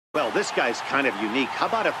Well, this guy's kind of unique. How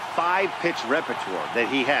about a 5-pitch repertoire that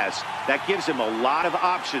he has? That gives him a lot of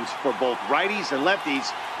options for both righties and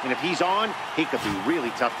lefties. And if he's on, he could be really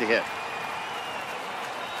tough to hit.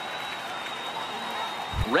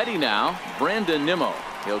 Ready now, Brandon Nimmo.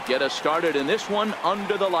 He'll get us started in this one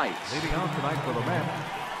under the lights. Leading off tonight for the Mets,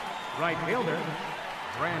 right fielder,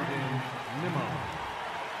 Brandon Nimmo.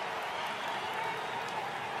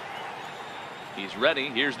 He's ready.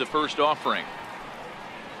 Here's the first offering.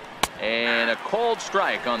 And a cold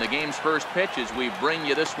strike on the game's first pitch as we bring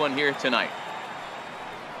you this one here tonight.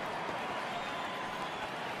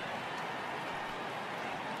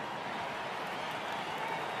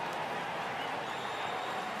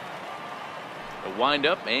 The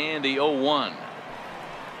windup and the 0-1.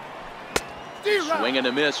 Swing and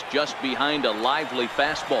a miss just behind a lively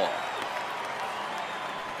fastball.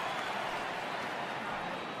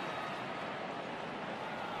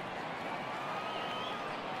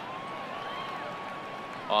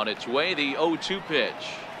 On its way, the 0-2 pitch.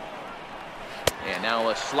 And now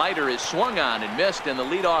a slider is swung on and missed, and the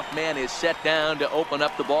leadoff man is set down to open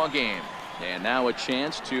up the ball game. And now a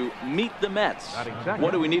chance to meet the Mets.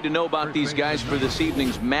 What do we need to know about these guys for this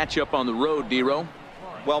evening's matchup on the road, Dero?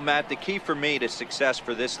 Well, Matt, the key for me to success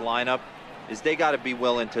for this lineup is they got to be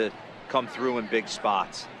willing to come through in big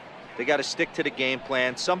spots. They got to stick to the game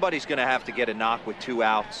plan. Somebody's going to have to get a knock with 2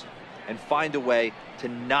 outs and find a way to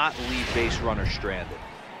not leave base runners stranded.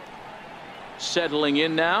 Settling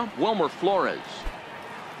in now, Wilmer Flores.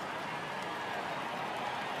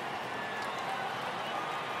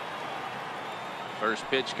 First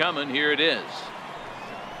pitch coming. Here it is.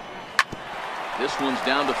 This one's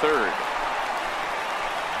down to third.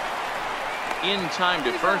 In time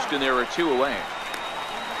to first, and there are 2 away.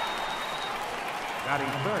 Batting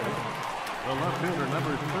third, the left fielder,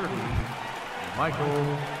 number 30,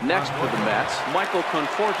 Michael. Next for the Mets, Michael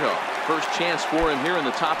Conforto. First chance for him here in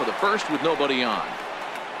the top of the first with nobody on.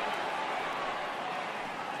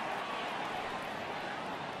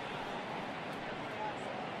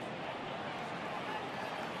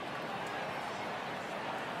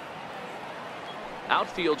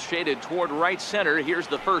 Outfield shaded toward right center. Here's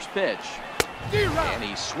the first pitch. And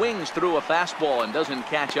he swings through a fastball and doesn't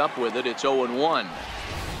catch up with it. It's 0-1.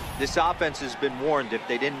 This offense has been warned. If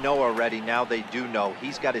they didn't know already, now they do know.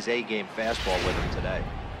 He's got his A-game fastball with him today.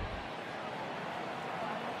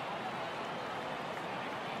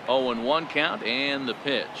 0-1 count and the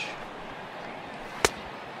pitch.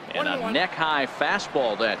 And a neck-high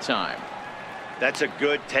fastball that time. That's a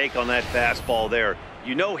good take on that fastball there.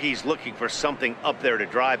 You know he's looking for something up there to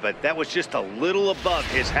drive, but that was just a little above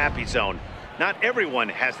his happy zone. Not everyone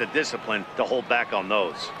has the discipline to hold back on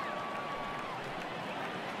those.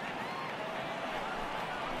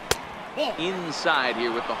 Inside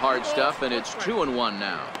here with the hard stuff, and it's 2-1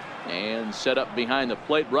 now. And set up behind the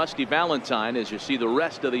plate, Rusty Valentine, as you see the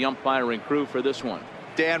rest of the umpiring crew for this one.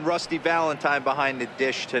 Dan, Rusty Valentine behind the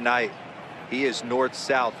dish tonight. He is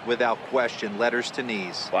north-south without question, letters to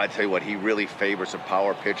knees. Well, I tell you what, he really favors a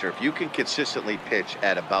power pitcher. If you can consistently pitch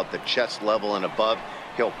at about the chest level and above,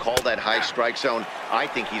 he'll call that high strike zone. I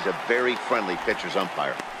think he's a very friendly pitcher's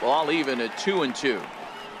umpire. Well, I'll even at 2-2.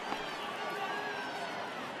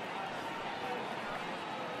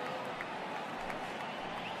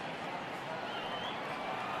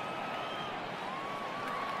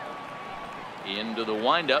 Into the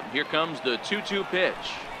windup. Here comes the 2-2 pitch.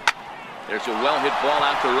 There's a well-hit ball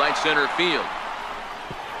out to right center field.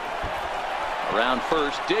 Around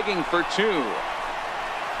first, digging for 2.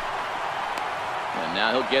 And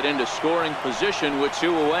now he'll get into scoring position with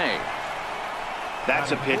 2 away.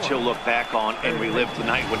 That's a pitch he'll look back on and relive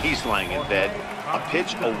tonight when he's lying in bed. A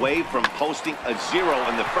pitch away from posting a 0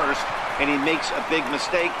 in the first, and he makes a big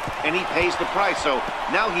mistake, and he pays the price. So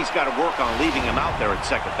now he's got to work on leaving him out there at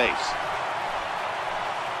second base.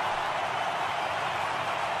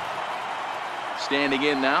 Standing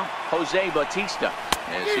in now, Jose Bautista,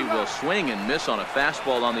 as he will swing and miss on a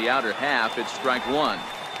fastball on the outer half. It's strike 1.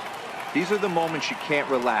 These are the moments you can't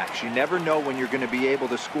relax. You never know when you're going to be able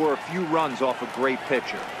to score a few runs off a great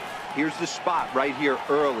pitcher. Here's the spot right here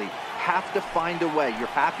early. Have to find a way. You're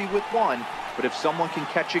happy with 1, but if someone can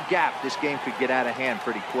catch a gap, this game could get out of hand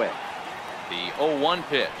pretty quick. The 0-1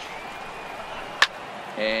 pitch.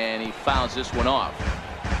 And he fouls this one off.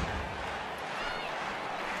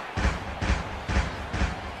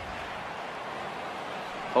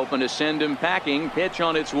 Hoping to send him packing. Pitch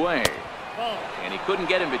on its way. And he couldn't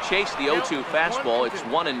get him to chase the 0-2 fastball. It's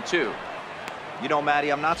 1-2. You know,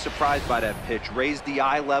 Matty, I'm not surprised by that pitch. Raise the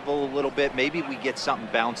eye level a little bit. Maybe we get something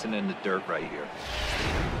bouncing in the dirt right here.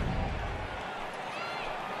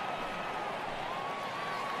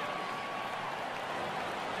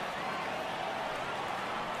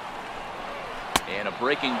 And a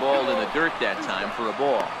breaking ball in the dirt that time for a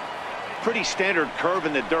ball. Pretty standard curve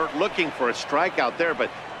in the dirt, looking for a strikeout there,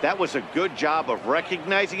 but that was a good job of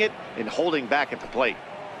recognizing it and holding back at the plate.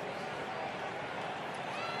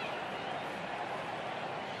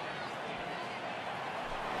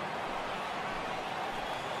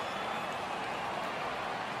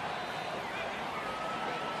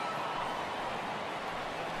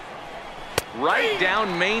 Right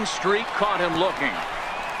down Main Street, caught him looking.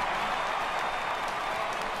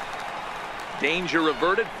 Danger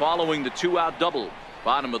averted following the 2-out double.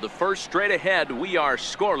 Bottom of the first, straight ahead. We are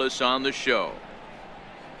scoreless on the show.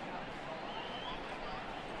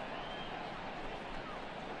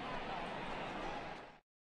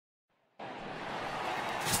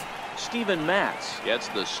 Steven Matz gets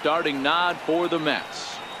the starting nod for the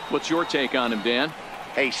Mets. What's your take on him, Dan?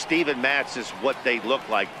 Hey, Steven Matz is what they look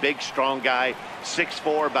like. Big, strong guy,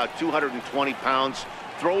 6'4", about 220 pounds.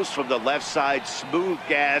 Throws from the left side, smooth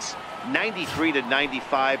gas, 93 to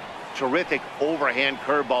 95. Terrific overhand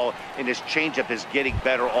curveball, and his changeup is getting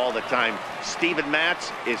better all the time. Steven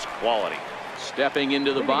Matz is quality. Stepping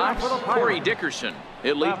into the box, Corey Dickerson.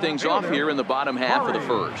 He'll lead things off here in the bottom half of the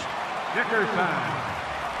first.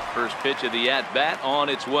 First pitch of the at-bat on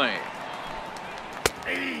its way.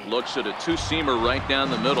 Looks at a two-seamer right down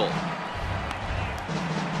the middle.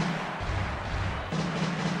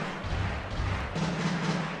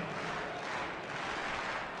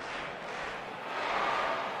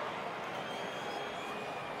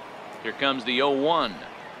 Here comes the 0-1.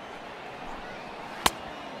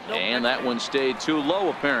 And that one stayed too low,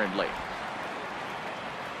 apparently.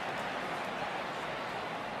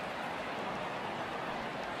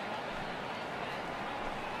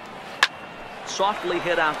 Softly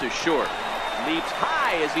hit out to short. Leaps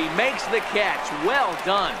high as he makes the catch. Well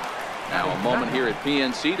done. Now a moment here at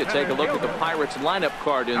PNC to take a look at the Pirates lineup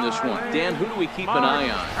card in this one. Dan, who do we keep an eye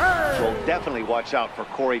on? Well, definitely watch out for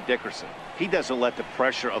Corey Dickerson. He doesn't let the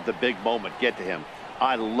pressure of the big moment get to him.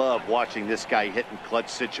 I love watching this guy hit in clutch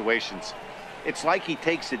situations. It's like he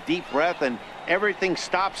takes a deep breath and everything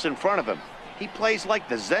stops in front of him. He plays like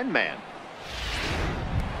the Zen man.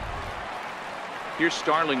 Here's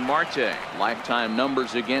Starling Marte. Lifetime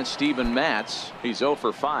numbers against Steven Matz. He's 0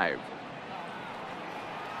 for 5.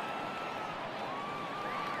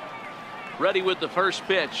 Ready with the first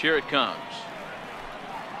pitch. Here it comes.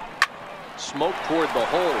 Smoke toward the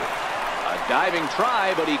hole. A diving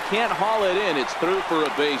try, but he can't haul it in. It's through for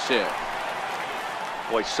a base hit.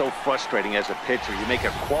 Boy, so frustrating as a pitcher. You make a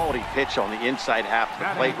quality pitch on the inside half of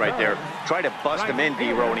the plate right there. Try to bust him in,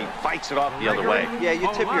 D-Row, and he fights it off the other way. Yeah, you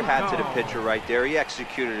tip your hat to the pitcher right there. He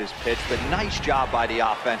executed his pitch, but nice job by the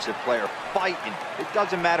offensive player fighting. It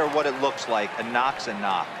doesn't matter what it looks like. A knock's a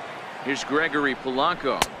knock. Here's Gregory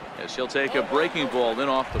Polanco as he'll take a breaking ball then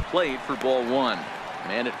off the plate for ball 1.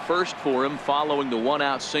 Man at first for him following the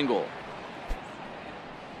 1-out single.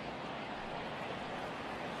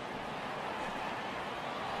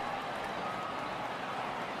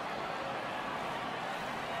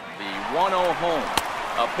 The 1-0 home.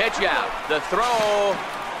 A pitch out. The throw.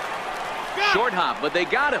 Short hop, but they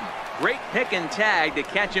got him. Great pick and tag to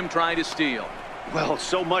catch him trying to steal. Well,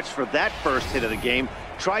 so much for that first hit of the game.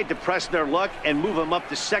 Tried to press their luck and move him up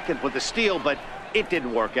to second with a steal, but it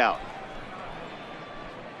didn't work out.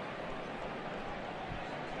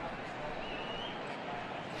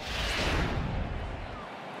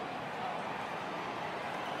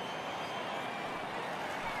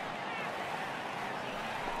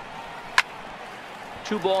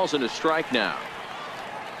 Two balls and a strike now.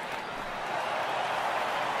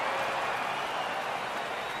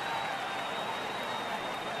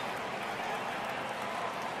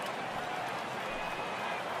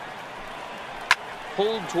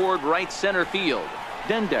 Pulled toward right center field.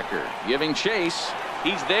 Dendecker giving chase.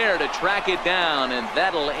 He's there to track it down, and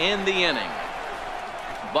that'll end the inning.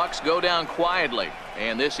 Bucks go down quietly,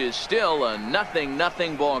 and this is still a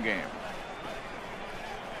 0-0 ball game.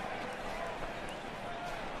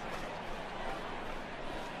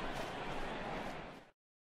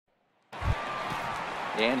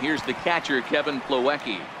 And here's the catcher, Kevin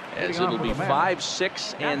Plawecki, as it'll be 5,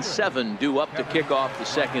 6, and 7 due up to kick off the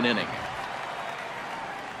second inning.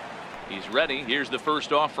 He's ready. Here's the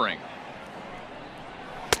first offering.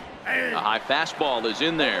 A high fastball is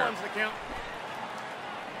in there.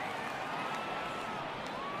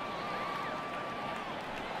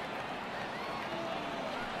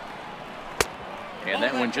 And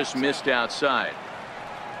that one just missed outside.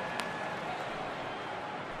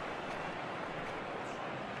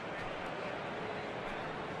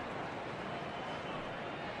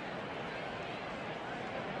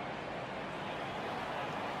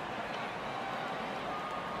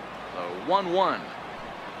 1-1.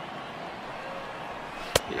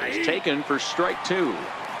 It's taken for strike 2.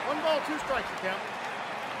 1 ball, 2 strikes, you count.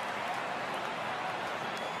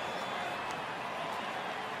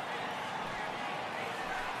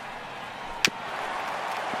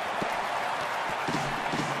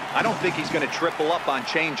 I don't think he's going to triple up on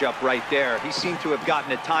changeup right there. He seemed to have gotten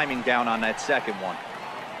the timing down on that second one.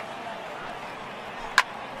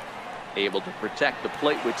 Able to protect the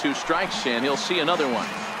plate with 2 strikes, and he'll see another one.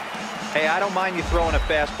 Hey, I don't mind you throwing a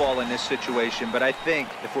fastball in this situation, but I think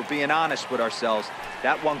if we're being honest with ourselves,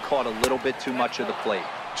 that one caught a little bit too much of the plate.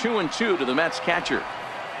 2-2 to the Mets catcher.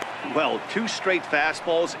 Well, 2 straight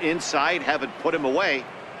fastballs inside haven't put him away.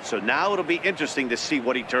 So now it'll be interesting to see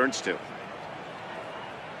what he turns to.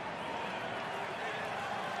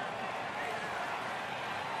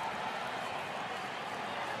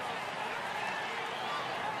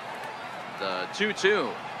 The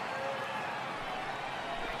 2-2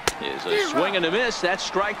 is a swing and a miss. That's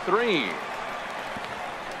strike 3.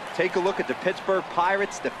 Take a look at the Pittsburgh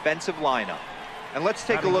Pirates defensive lineup. And let's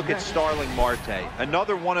take a look at Starling Marte,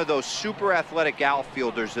 another one of those super athletic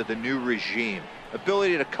outfielders of the new regime.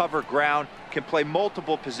 Ability to cover ground, can play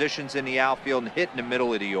multiple positions in the outfield and hit in the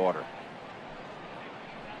middle of the order.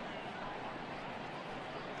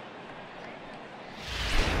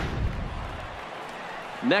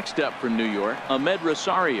 Next up for New York, Ahmed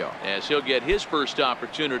Rosario, as he'll get his first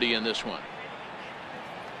opportunity in this one.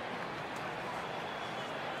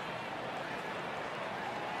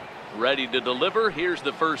 Ready to deliver. Here's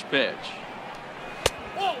the first pitch.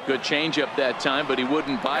 Good changeup that time, but he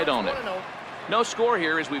wouldn't bite on it. No score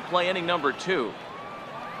here as we play inning number 2.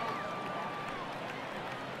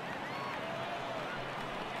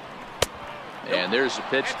 And there's a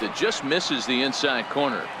pitch that just misses the inside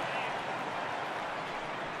corner.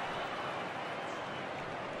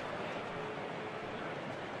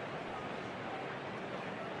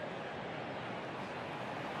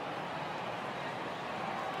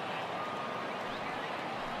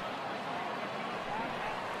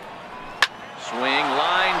 Swing,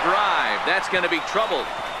 line drive. That's going to be troubled.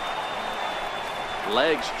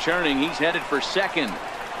 Legs churning. He's headed for second.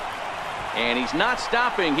 And he's not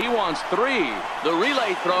stopping. He wants 3. The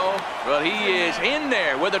relay throw, but he is in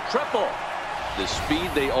there with a triple. The speed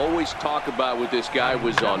they always talk about with this guy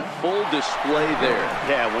was on full display there.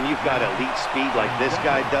 Yeah, when you've got elite speed like this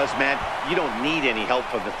guy does, man, you don't need any help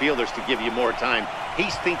from the fielders to give you more time.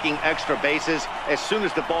 He's thinking extra bases as soon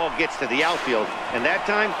as the ball gets to the outfield. And that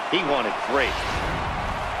time, he wanted 3.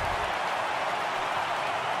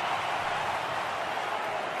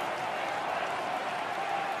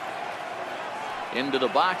 Into the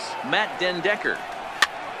box, Matt Dendecker.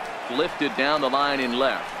 Lifted down the line in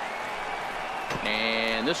left.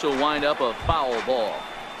 And this will wind up a foul ball.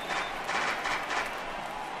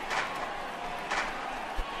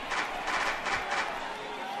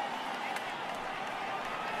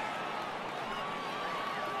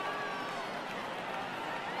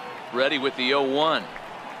 Ready with the 0-1.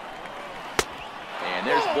 And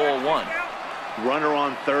there's ball 1. Runner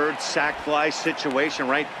on third, sac fly situation,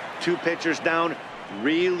 right? 2 pitchers down.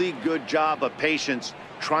 Really good job of patience,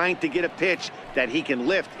 trying to get a pitch that he can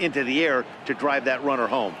lift into the air to drive that runner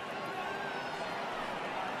home.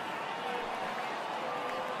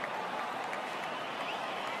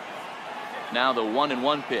 Now the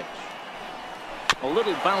 1-1 pitch. A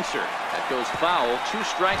little bouncer. That goes foul. 2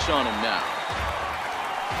 strikes on him now.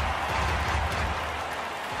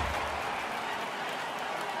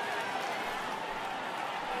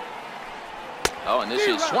 Oh, and this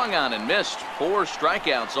is swung on and missed. 4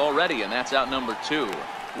 strikeouts already, and that's out number 2.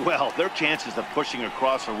 Well, their chances of pushing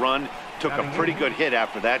across a run took a pretty good hit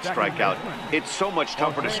after that strikeout. It's so much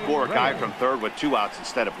tougher to score a guy from third with 2 outs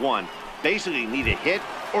instead of 1. Basically, you need a hit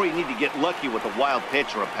or you need to get lucky with a wild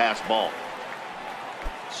pitch or a pass ball.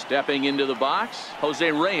 Stepping into the box,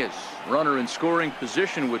 Jose Reyes, runner in scoring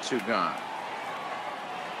position with 2 gone.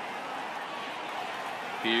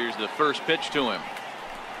 Here's the first pitch to him.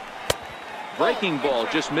 Breaking ball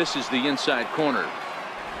just misses the inside corner.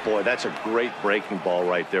 Boy, that's a great breaking ball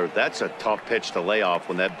right there. That's a tough pitch to lay off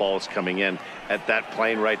when that ball's coming in at that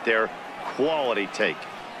plane right there. Quality take.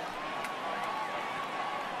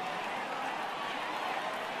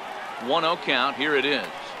 1-0 count. Here it is.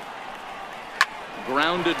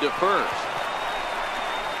 Grounded to first.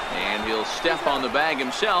 And he'll step on the bag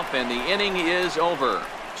himself, and the inning is over.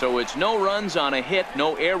 So it's no runs on a hit,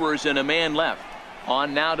 no errors, and a man left.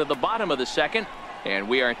 On now to the bottom of the second, and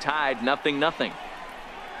we are tied 0-0.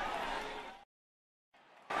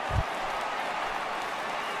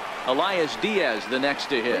 Elias Diaz the next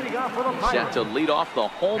to hit. Set to lead off the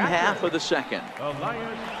home half of the second.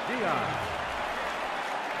 Elias Diaz.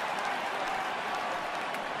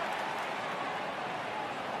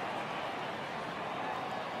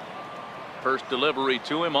 First delivery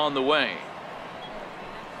to him on the way.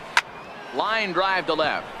 Line drive to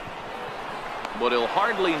left. But he'll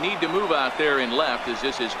hardly need to move out there in left as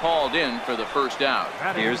this is called in for the first out.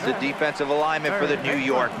 Here's the defensive alignment for the New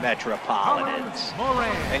York Metropolitans.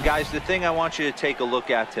 And guys, the thing I want you to take a look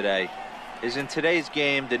at today is in today's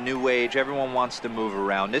game, the new age, everyone wants to move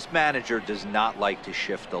around. This manager does not like to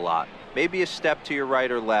shift a lot. Maybe a step to your right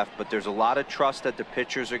or left, but there's a lot of trust that the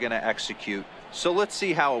pitchers are going to execute. So let's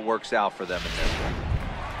see how it works out for them in this one.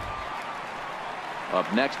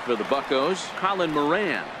 Up next for the Buccos, Colin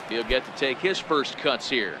Moran. He'll get to take his first cuts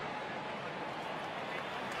here.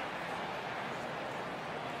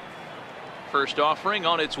 First offering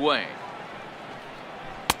on its way.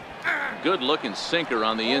 Good looking sinker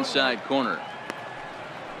on the inside corner.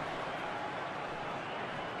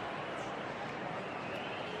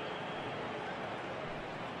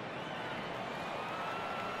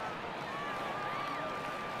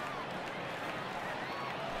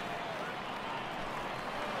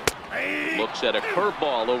 Looks at a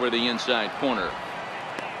curveball over the inside corner.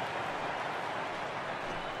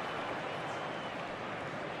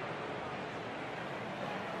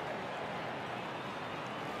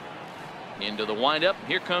 Into the windup.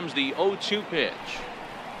 Here comes the 0-2 pitch.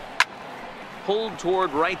 Pulled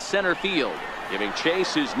toward right center field. Giving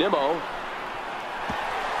chase is Nimmo.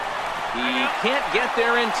 He can't get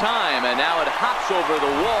there in time, and now it hops over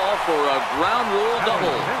the wall for a ground rule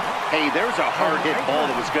double. Hey, there's a hard hit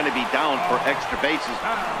ball that was going to be down for extra bases.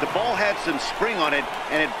 The ball had some spring on it,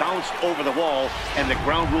 and it bounced over the wall, and the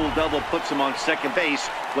ground rule double puts him on second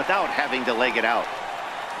base without having to leg it out.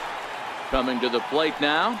 Coming to the plate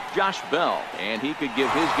now, Josh Bell, and he could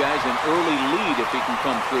give his guys an early lead if he can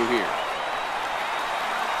come through here.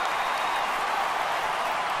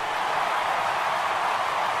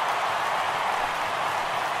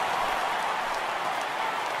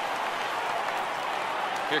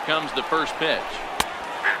 Here comes the first pitch.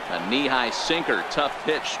 A knee-high sinker, tough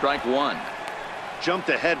pitch, strike one. Jumped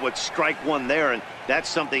ahead with strike one there, and that's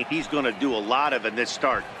something he's going to do a lot of in this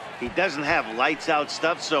start. He doesn't have lights out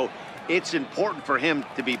stuff, so it's important for him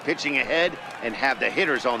to be pitching ahead and have the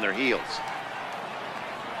hitters on their heels.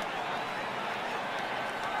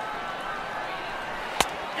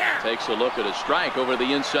 Takes a look at a strike over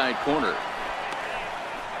the inside corner.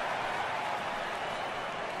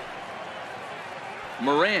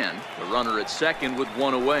 Moran, the runner at second with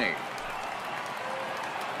one away.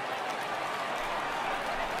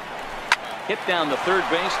 Hit down the third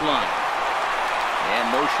baseline. And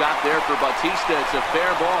no shot there for Bautista. It's a fair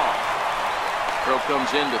ball. Throw comes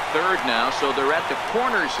into third now, so they're at the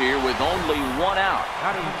corners here with only one out.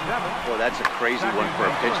 Boy, that's a crazy one for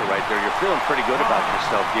a pitcher right there. You're feeling pretty good about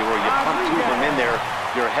yourself, D-Roy. You pump two of them in there.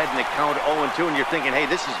 You're heading the count 0-2, and you're thinking, hey,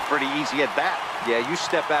 this is pretty easy at bat. Yeah, you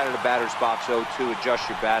step out of the batter's box 0-2, adjust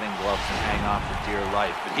your batting gloves, and hang on for dear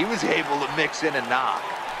life. But he was able to mix in a knock.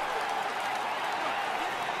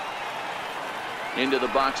 Into the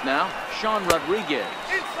box now, Sean Rodriguez.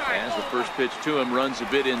 As the first pitch to him runs a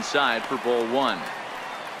bit inside for ball one.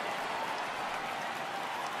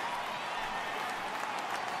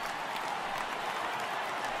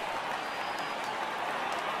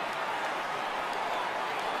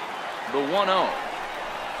 The 1-0.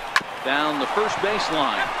 Down the first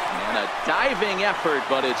baseline. And a diving effort,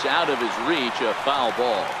 but it's out of his reach, a foul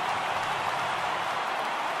ball.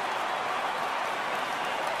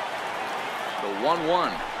 The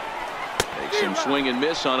 1-1. Takes some swing and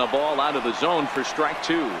miss on a ball out of the zone for strike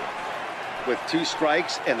two. With two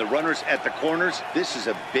strikes and the runners at the corners, this is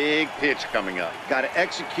a big pitch coming up. Got to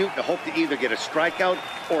execute and hope to either get a strikeout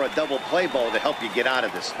or a double play ball to help you get out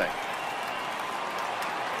of this thing.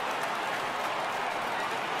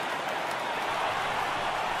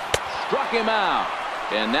 Struck him out.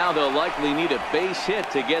 And now they'll likely need a base hit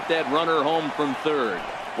to get that runner home from third.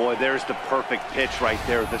 Boy, there's the perfect pitch right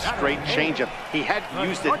there. The straight changeup. He hadn't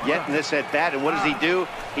used it yet in this at bat, and what does he do?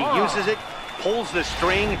 He uses it, pulls the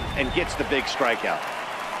string, and gets the big strikeout.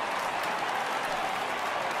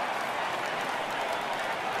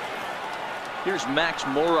 Here's Max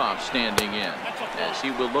Moroff standing in as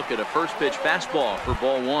he will look at a first pitch fastball for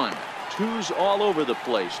ball one. Twos all over the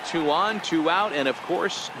place. 2 on, 2 out, and of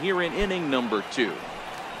course here in inning number 2.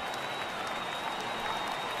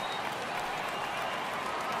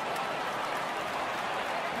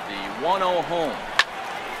 The 1-0 home.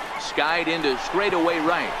 Skied into straightaway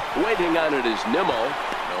right. Waiting on it is Nimmo.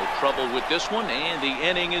 No trouble with this one, and the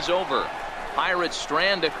inning is over. Pirates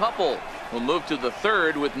strand a couple. We'll move to the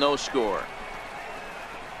third with no score.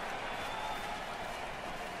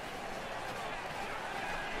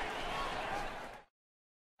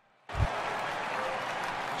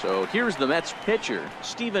 So here's the Mets pitcher,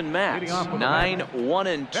 Steven Matz.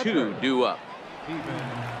 9-1-2 due up.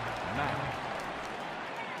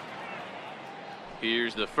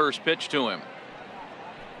 Here's the first pitch to him.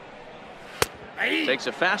 Takes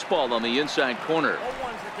a fastball on the inside corner.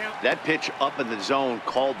 That pitch up in the zone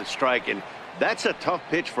called the strike, and that's a tough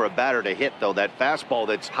pitch for a batter to hit, though, that fastball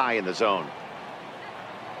that's high in the zone.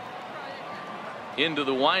 Into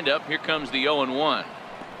the windup. Here comes the 0-1.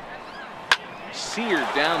 Seared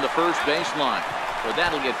down the first baseline, but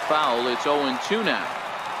that'll get foul. It's 0-2 now.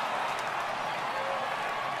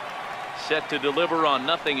 Set to deliver on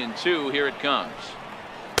 0-2. Here it comes.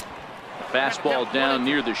 A fastball down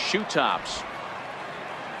near the shoe tops.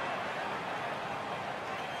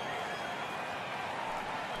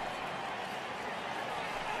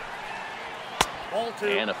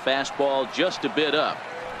 And a fastball just a bit up.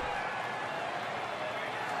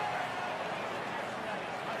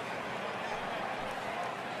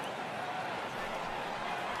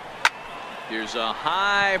 Here's a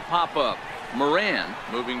high pop-up. Moran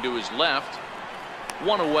moving to his left.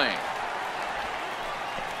 One away.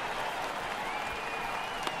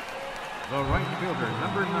 The right fielder,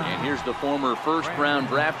 number 9. And here's the former first-round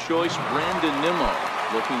draft choice, Brandon Nimmo,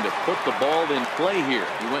 looking to put the ball in play here.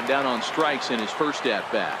 He went down on strikes in his first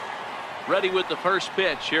at-bat. Ready with the first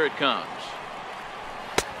pitch. Here it comes.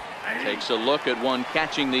 Takes a look at one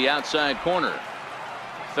catching the outside corner.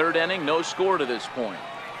 Third inning, no score to this point.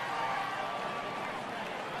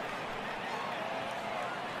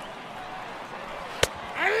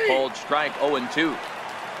 Called strike, 0-2.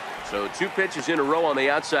 So 2 pitches in a row on the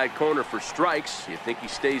outside corner for strikes. You think he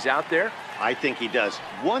stays out there? I think he does.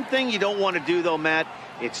 One thing you don't want to do, though, Matt,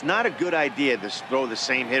 it's not a good idea to throw the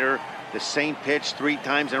same hitter, the same pitch 3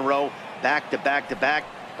 times in a row, back to back to back,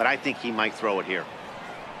 but I think he might throw it here.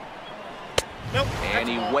 Nope, and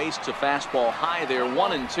he wastes a fastball high there,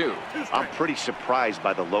 1-2. I'm pretty surprised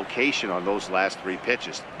by the location on those last 3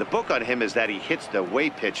 pitches. The book on him is that he hits the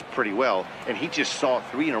away pitch pretty well, and he just saw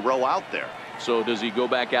 3 in a row out there. So does he go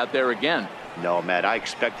back out there again? No, Matt, I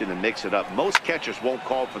expect him to mix it up. Most catchers won't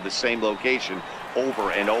call for the same location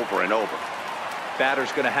over and over and over.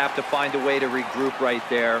 Batter's going to have to find a way to regroup right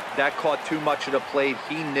there. That caught too much of the plate.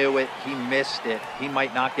 He knew it. He missed it. He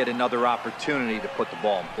might not get another opportunity to put the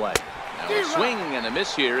ball in play. Now a swing and a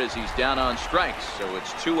miss here as he's down on strikes. So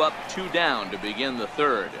it's 2 up, 2 down to begin the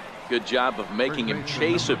third. Good job of making him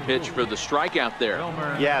chase a pitch for the strikeout there.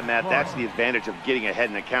 Yeah, Matt, that's the advantage of getting ahead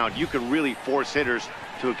in the count. You can really force hitters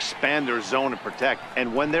to expand their zone and protect.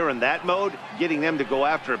 And when they're in that mode, getting them to go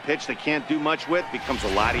after a pitch they can't do much with becomes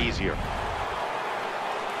a lot easier.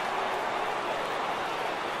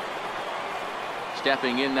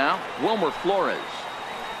 Stepping in now, Wilmer Flores.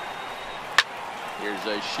 Here's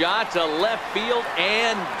a shot to left field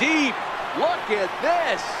and deep. Look at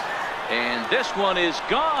this. And this one is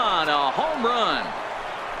gone. A home run.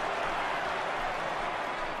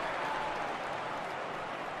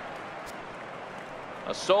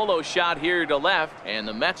 A solo shot here to left, and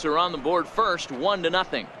the Mets are on the board first,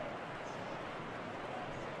 1-0.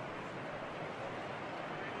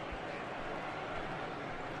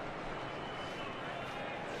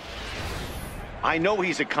 I know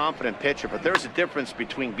he's a confident pitcher, but there's a difference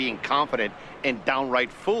between being confident and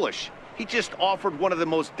downright foolish. He just offered one of the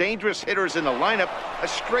most dangerous hitters in the lineup a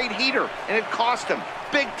straight heater, and it cost him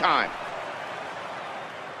big time.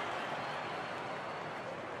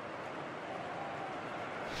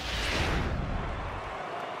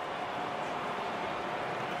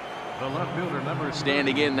 The left fielder, number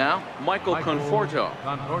Standing in now, Michael Conforto.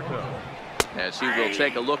 As he will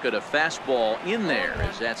take a look at a fastball in there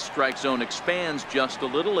as that strike zone expands just a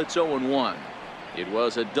little. It's 0-1. It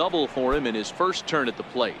was a double for him in his first turn at the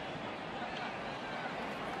plate.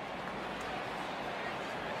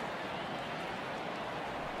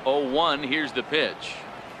 Here's the pitch.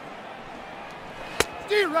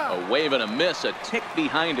 A wave and a miss, a tick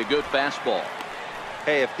behind a good fastball.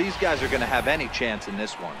 Hey, if these guys are going to have any chance in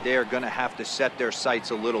this one, they are going to have to set their sights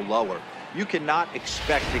a little lower. You cannot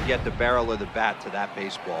expect to get the barrel of the bat to that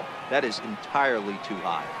baseball. That is entirely too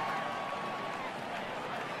high.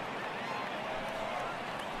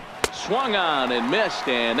 Swung on and missed,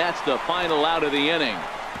 and that's the final out of the inning.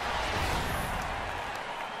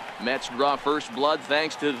 Mets draw first blood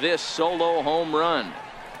thanks to this solo home run.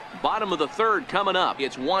 Bottom of the third coming up.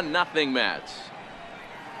 It's 1-0 Mets.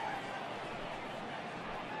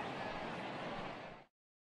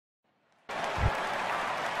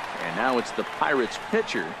 Now it's the Pirates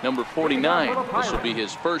pitcher, number 49. This will be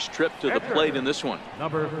his first trip to the plate in this one.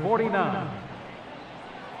 Number 49.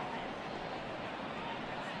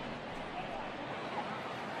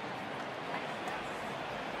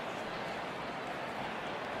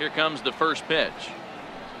 Here comes the first pitch.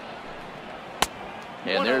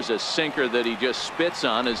 And there's a sinker that he just spits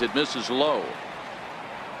on as it misses low.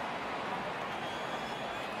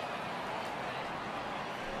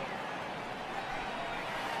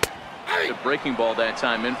 The breaking ball that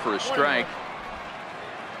time in for a strike.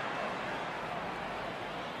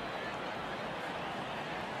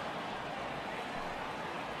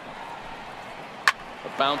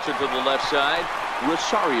 A bouncer to the left side.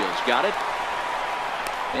 Rosario's got it.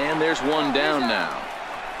 And there's one down now.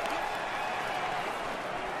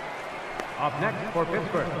 Up next for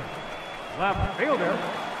Pittsburgh, left fielder,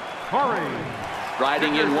 Corey.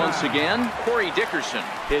 Riding in once again, Corey Dickerson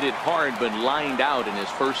hit it hard but lined out in his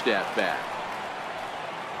first at-bat.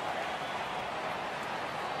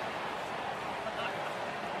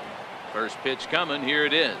 First pitch coming, here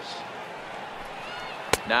it is.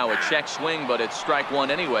 Now a check swing, but it's strike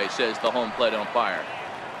one anyway, says the home plate umpire.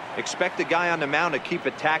 Expect the guy on the mound to keep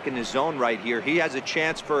attacking his zone right here. He has a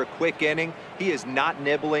chance for a quick inning. He is not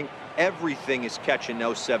nibbling. Everything is catching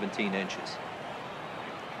those 17 inches.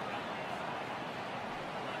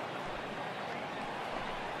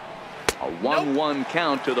 A 1-1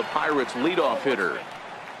 count to the Pirates leadoff hitter.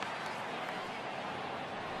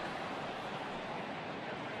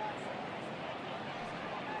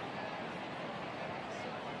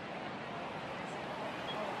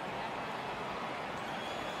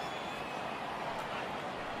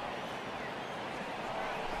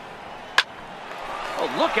 Oh,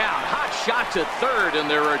 look out. Hot shot to third, and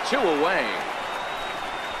there are two away.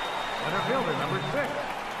 Center fielder, number 6.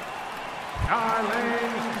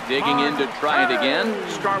 Digging in to try it again,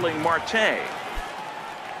 Starling Marte.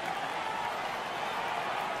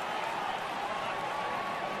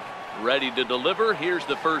 Ready to deliver. Here's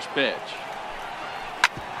the first pitch.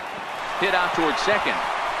 Hit out towards second.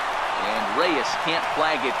 And Reyes can't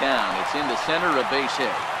flag it down. It's into center, a base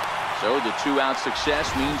hit. So the two-out success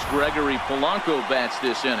means Gregory Polanco bats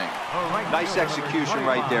this inning. Nice execution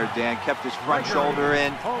right there, Dan. Kept his front shoulder in,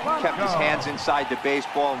 kept his hands inside the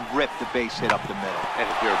baseball, and ripped the base hit up the middle. And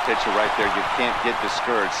if you're a pitcher right there, you can't get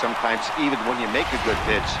discouraged. Sometimes even when you make a good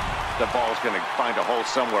pitch, the ball's going to find a hole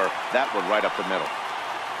somewhere. That one right up the middle.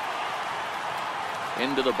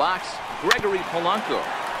 Into the box, Gregory Polanco.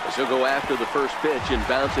 As he'll go after the first pitch and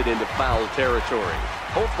bounce it into foul territory.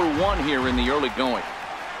 0 for 1 here in the early going.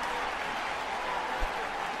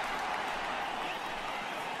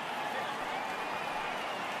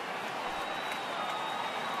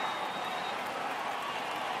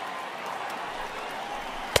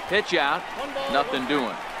 Pitch out, nothing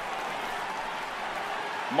doing.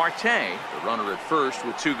 Marte, the runner at first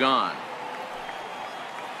with 2 gone.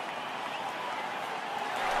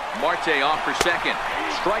 Marte off for second.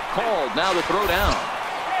 Strike called, now the throw down.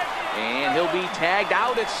 And he'll be tagged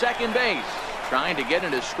out at second base. Trying to get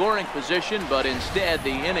into scoring position, but instead the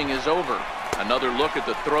inning is over. Another look at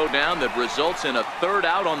the throw down that results in a third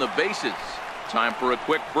out on the bases. Time for a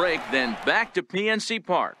quick break, then back to PNC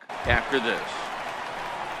Park after this.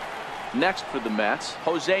 Next for the Mets,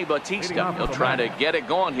 Jose Bautista. He'll try to get it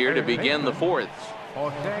going here to begin the 4th.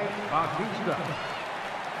 Jose Bautista.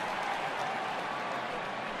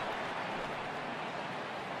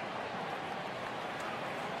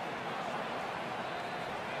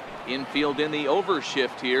 Infield in the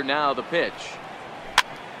overshift here. Now the pitch.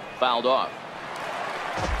 Fouled off.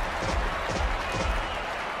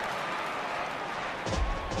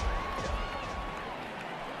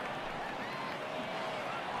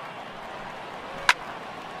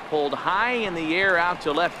 Pulled high in the air out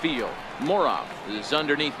to left field. Moroff is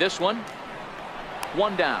underneath this one.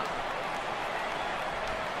 1 down.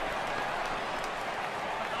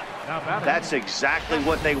 That's exactly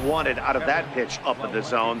what they wanted out of that pitch up in the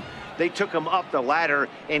zone. They took him up the ladder,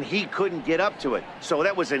 and he couldn't get up to it. So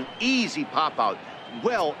that was an easy pop-out.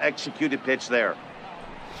 Well executed pitch there.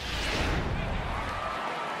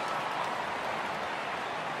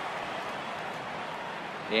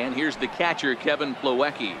 And here's the catcher, Kevin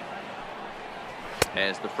Plawecki.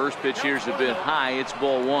 As the first pitch here's a bit high, it's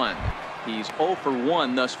ball 1. He's 0 for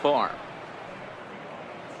 1 thus far.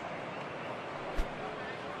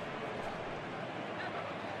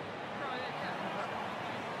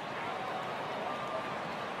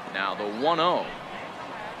 Now the 1-0.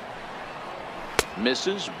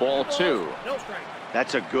 Misses, ball 2.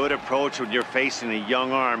 That's a good approach when you're facing a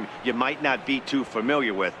young arm you might not be too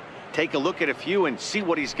familiar with. Take a look at a few and see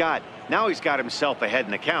what he's got. Now he's got himself ahead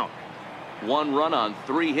in the count. 1 run on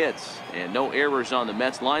 3 hits and no errors on the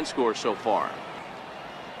Mets line score so far.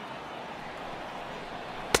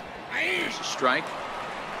 There's a strike.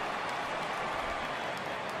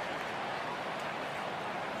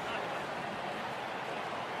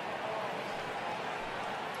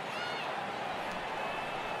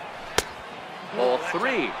 Ball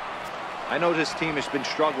 3. I know this team has been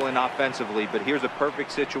struggling offensively, but here's a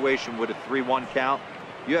perfect situation with a 3-1 count.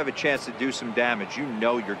 You have a chance to do some damage. You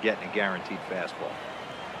know you're getting a guaranteed fastball.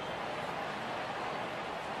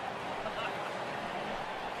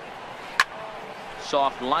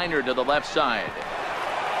 Soft liner to the left side.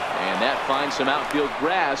 And that finds some outfield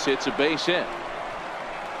grass. It's a base hit.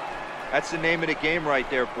 That's the name of the game right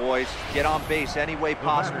there, boys. Get on base any way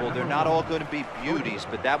possible. They're not all going to be beauties,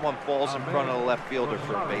 but that one falls in front of the left fielder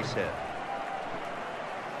for a base hit.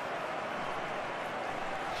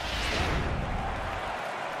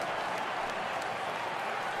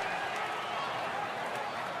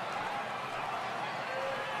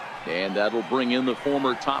 And that'll bring in the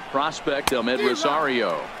former top prospect, Ahmed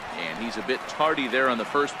Rosario. And he's a bit tardy there on the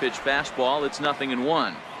first pitch fastball. It's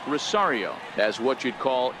 0-1. Rosario has what you'd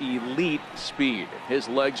call elite speed. His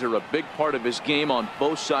legs are a big part of his game on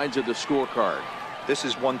both sides of the scorecard. This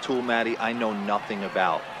is one tool, Matty, I know nothing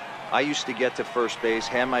about. I used to get to first base,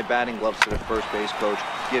 hand my batting gloves to the first base coach,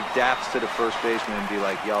 give daps to the first baseman and be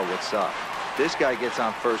like, yo, what's up? This guy gets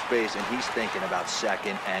on first base and he's thinking about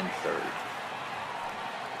second and third.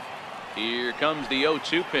 Here comes the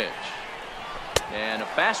 0-2 pitch. And a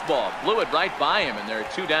fastball blew it right by him, and there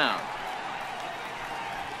are 2 down.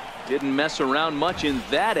 Didn't mess around much in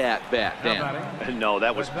that at-bat, Dan. No,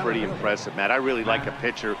 that was pretty impressive, Matt. I really like a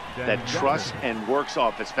pitcher that trusts and works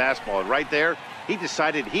off his fastball. Right there, he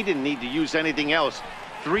decided he didn't need to use anything else.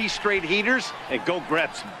 3 straight heaters and go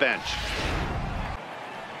grab some bench.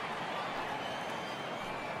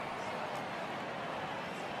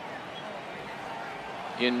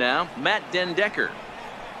 In now, Matt Dendecker.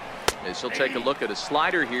 As he'll take a look at a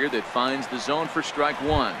slider here that finds the zone for strike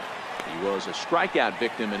 1. He was a strikeout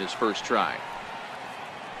victim in his first try.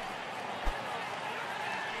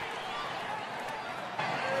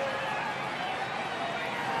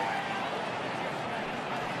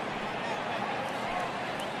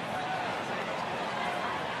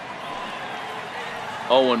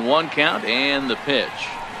 Oh, and 1 count, and the pitch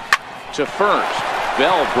to first.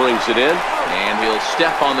 Bell brings it in, and he'll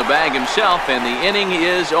step on the bag himself, and the inning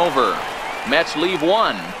is over. Mets leave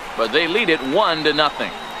 1, but they lead it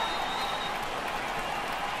 1-0.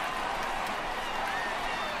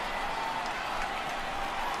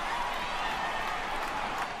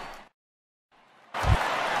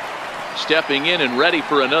 Stepping in and ready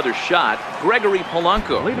for another shot, Gregory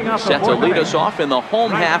Polanco, set to lead us off in the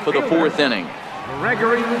home half of the 4th inning.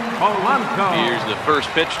 Gregory Polanco. Here's the first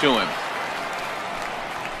pitch to him.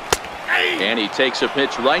 And he takes a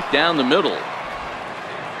pitch right down the middle.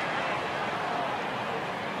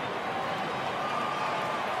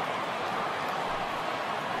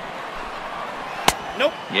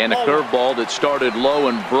 Nope. And a curveball that started low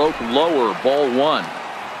and broke lower. Ball 1.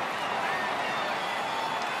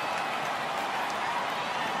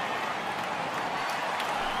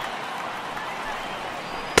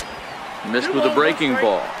 Missed with a breaking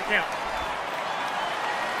ball. Yeah.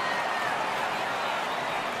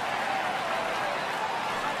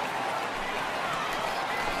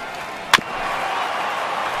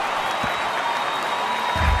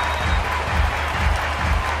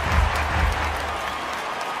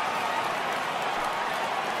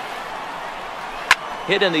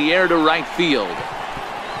 Hit in the air to right field.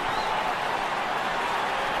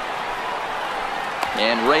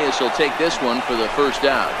 And Reyes will take this one for the first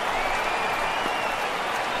out.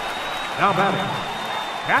 Now batting,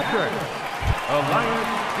 catcher, Elias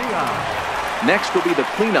Diaz. Next will be the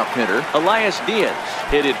cleanup hitter, Elias Diaz.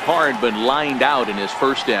 Hit it hard but lined out in his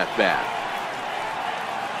first at-bat.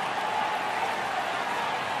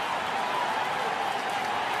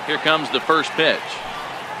 Here comes the first pitch.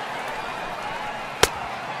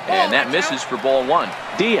 And that misses for ball 1.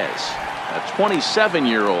 Diaz, a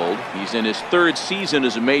 27-year-old. He's in his 3rd season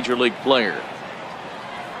as a major league player.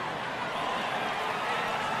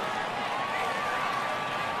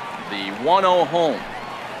 The 1-0 home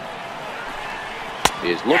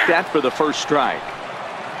is looked at for the first strike.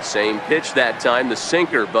 Same pitch that time, the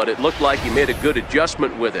sinker, but it looked like he made a good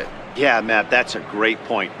adjustment with it. Yeah, Matt, that's a great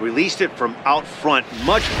point. Released it from out front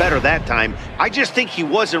much better that time. I just think he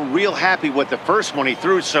wasn't real happy with the first one he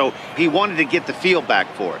threw, so he wanted to get the feel back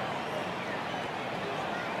for it.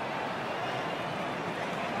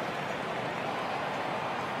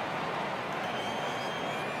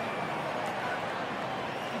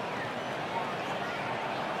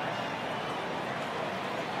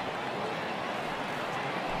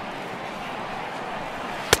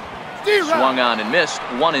 Swung on and missed.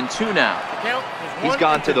 1-2 now. He's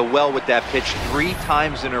gone to the well with that pitch 3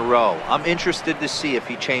 times in a row. I'm interested to see if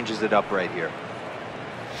he changes it up right here.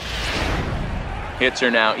 Hits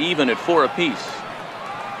are now even at 4 apiece.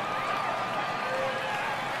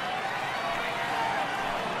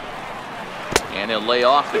 And he'll lay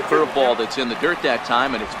off the curveball that's in the dirt that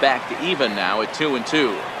time, and it's back to even now at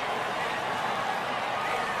 2-2.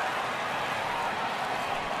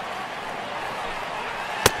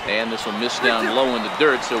 And this will miss down low in the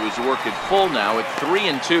dirt, so he's working full now at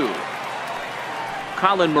 3-2.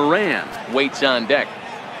 Colin Moran waits on deck.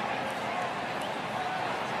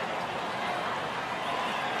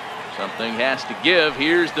 Something has to give.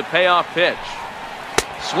 Here's the payoff pitch.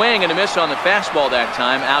 Swing and a miss on the fastball that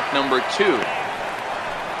time. Out number 2.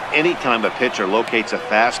 Anytime a pitcher locates a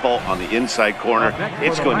fastball on the inside corner,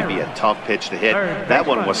 it's going to be a tough pitch to hit. That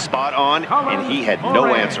one was spot on, and he had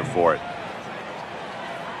no answer for it.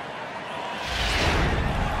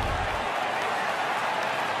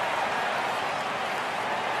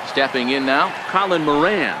 Stepping in now, Colin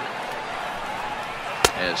Moran.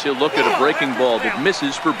 As he'll look at a breaking ball that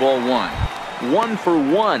misses for ball 1. 1 for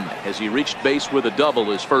 1 as he reached base with a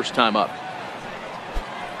double his first time up.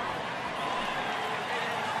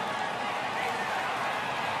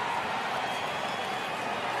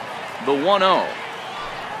 The 1-0.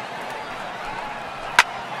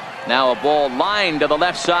 Now a ball lined to the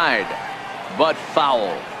left side, but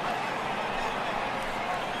foul.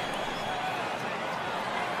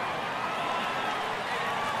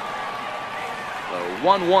 The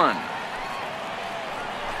 1-1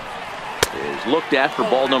 is looked at for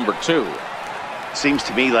ball number 2. Seems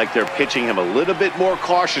to me like they're pitching him a little bit more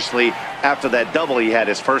cautiously after that double he had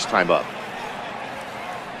his first time up.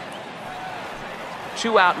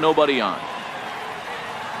 2 out, nobody on.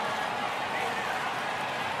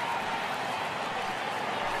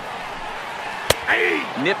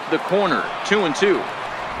 Nipped the corner. 2-2.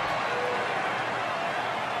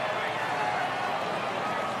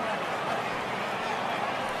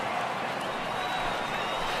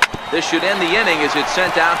 This should end the inning as it's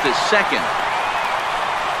sent out to second.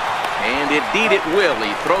 And indeed it will.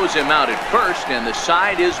 He throws him out at first, and the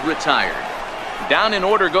side is retired. Down in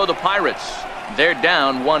order go the Pirates. They're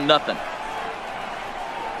down 1-0.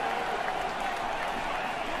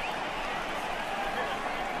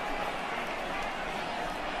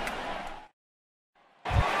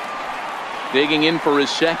 Digging in for his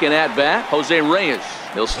second at-bat, Jose Reyes.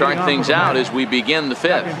 He'll start things out as we begin the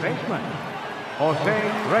 5th. Jose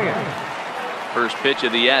Reyes. First pitch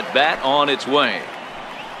of the at-bat on its way.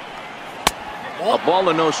 A ball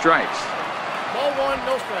and no strikes. Ball 1,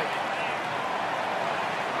 no strikes.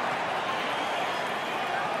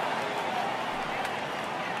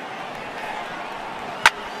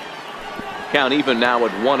 Count even now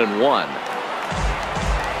at 1-1.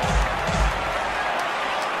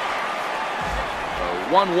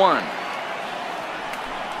 1-1.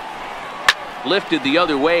 Lifted the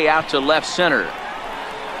other way out to left center.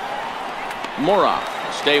 Moroff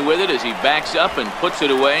will stay with it as he backs up and puts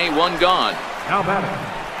it away. 1 gone. Now batting,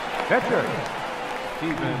 pitcher,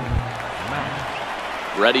 Steven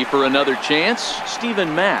Matz. Ready for another chance.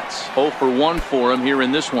 Steven Matz. 0 for 1 for him here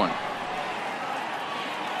in this one.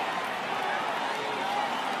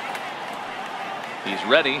 He's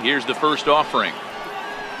ready. Here's the first offering.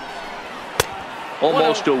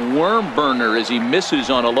 Almost a worm burner as he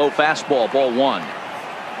misses on a low fastball. Ball 1.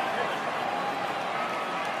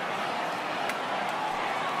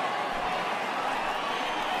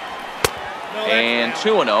 And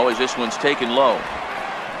 2-0 as this one's taken low.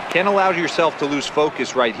 Can't allow yourself to lose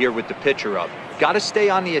focus right here with the pitcher up. Got to stay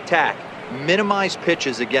on the attack. Minimize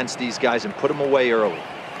pitches against these guys and put them away early.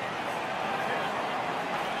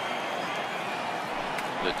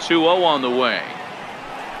 The 2-0 on the way.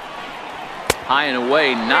 High and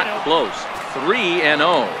away, not close.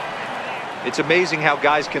 3-0. It's amazing how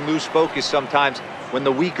guys can lose focus sometimes when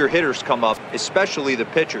the weaker hitters come up, especially the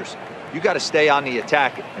pitchers. You got to stay on the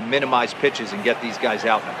attack and minimize pitches and get these guys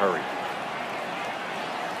out in a hurry.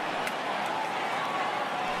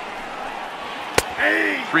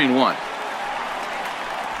 Hey. 3-1.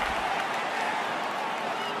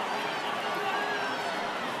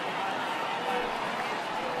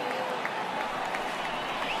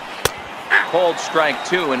 Called strike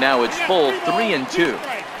 2, and now it's full 3-2.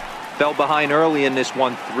 Fell behind early in this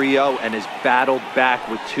one, 3-0, and has battled back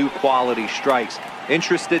with 2 quality strikes.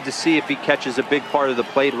 Interested to see if he catches a big part of the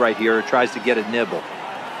plate right here or tries to get a nibble.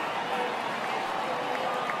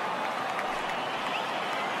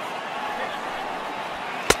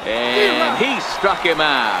 And he struck him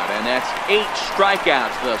out, and that's 8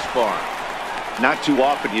 strikeouts thus far. Not too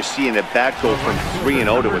often you see an at-bat go from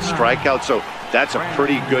 3-0 to a strikeout, so that's a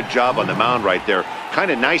pretty good job on the mound right there. Kind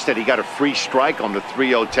of nice that he got a free strike on the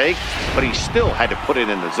 3-0 take, but he still had to put it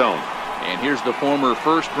in the zone. And here's the former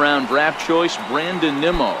first-round draft choice, Brandon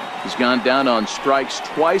Nimmo. He's gone down on strikes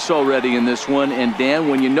twice already in this one. And, Dan,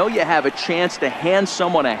 when you know you have a chance to hand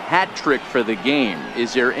someone a hat trick for the game,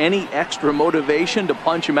 is there any extra motivation to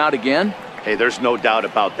punch him out again? Hey, there's no doubt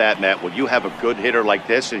about that, Matt. When you have a good hitter like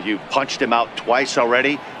this and you punched him out twice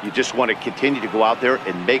already, you just want to continue to go out there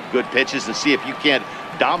and make good pitches and see if you can't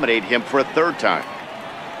dominate him for a third time.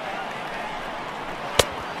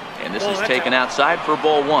 And this is taken outside for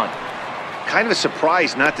ball one. Kind of a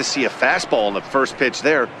surprise not to see a fastball on the first pitch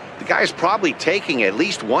there. The guy's probably taking at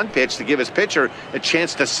least one pitch to give his pitcher a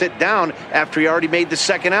chance to sit down after he already made the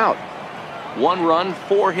second out. 1 run,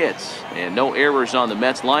 4 hits, and no errors on the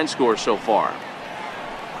Mets line score so far.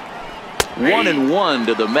 1-1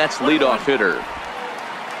 to the Mets leadoff hitter.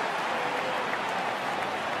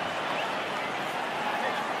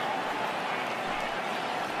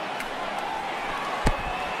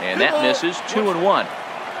 And that misses. 2-1.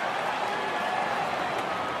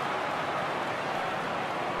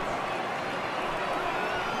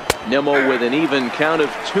 Nimmo with an even count of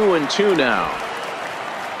 2-2 now.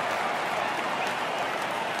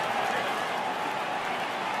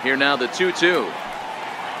 Here now the 2-2.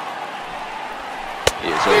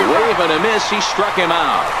 Is a wave and a miss. He struck him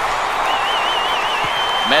out.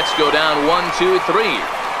 Mets go down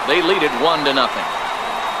 1-2-3. They lead it 1-0.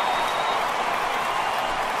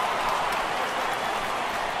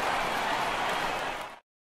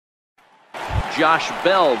 Josh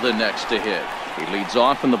Bell the next to hit. He leads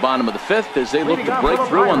off in the bottom of the 5th as they look to break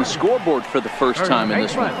through on the scoreboard for the first time in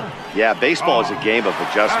this one. Yeah, baseball is a game of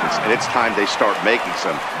adjustments, and it's time they start making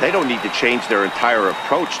some. They don't need to change their entire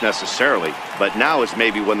approach necessarily, but now is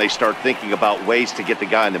maybe when they start thinking about ways to get the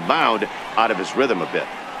guy on the mound out of his rhythm a bit.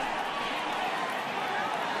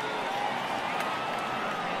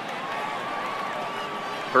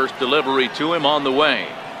 First delivery to him on the way.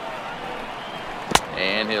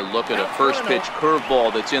 And he'll look at a first pitch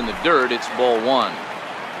curveball that's in the dirt. It's ball one.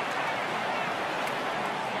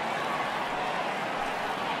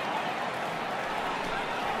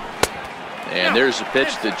 And there's a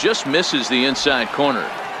pitch that just misses the inside corner.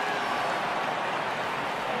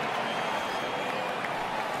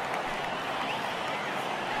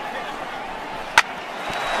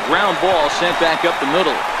 Ground ball sent back up the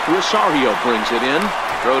middle. Rosario brings it in.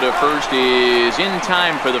 Throw to first is in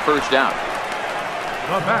time for the first out.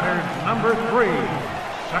 The batter, number 3,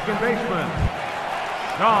 second baseman,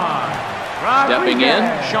 Sean Rodriguez. Stepping in,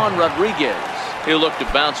 Sean Rodriguez. He'll look to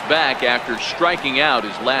bounce back after striking out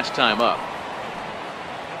his last time up.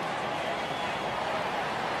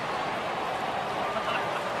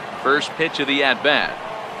 First pitch of the at-bat.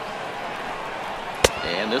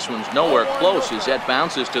 And this one's nowhere close as that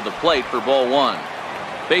bounces to the plate for ball one.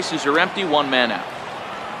 Bases are empty, 1 man out.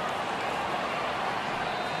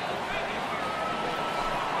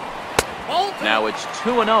 Now it's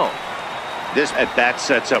 2-0. This at-bat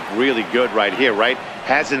sets up really good right here, right?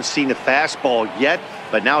 Hasn't seen a fastball yet,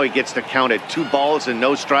 but now he gets to count at 2 balls and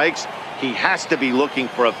no strikes. He has to be looking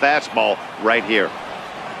for a fastball right here.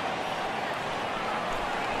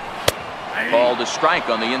 Called a strike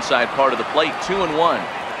on the inside part of the plate, 2-1.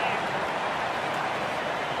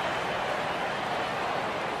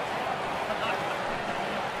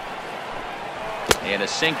 And a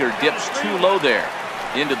sinker dips too low there.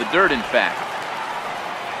 Into the dirt, in fact.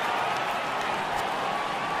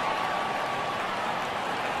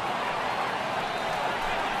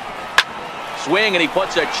 Swing, and he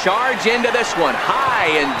puts a charge into this one.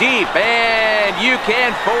 High and deep, and you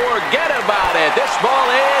can't forget about it. This ball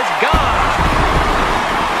is gone.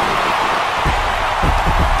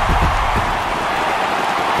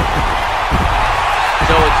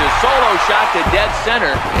 So it's a solo shot to dead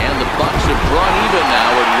center, and the Bucks have drawn even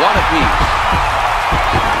now at 1 apiece.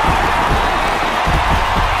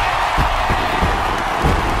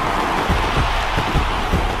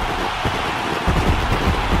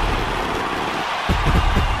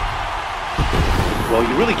 Well,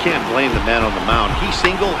 you really can't blame the man on the mound. He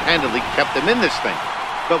single-handedly kept them in this thing.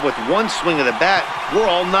 But with one swing of the bat, we're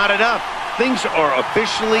all knotted up. Things are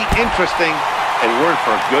officially interesting, and we're in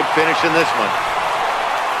for a good finish in this one.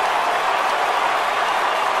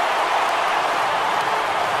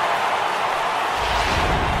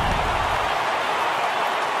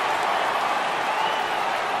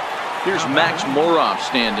 Here's Max Moroff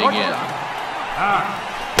standing in.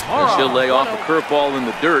 As he'll lay off a curveball in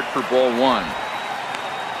the dirt for ball one.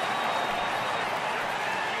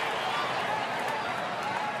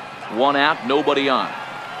 1 out, nobody on.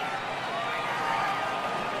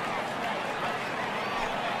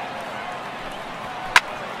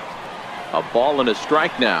 A ball and a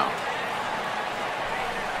strike now.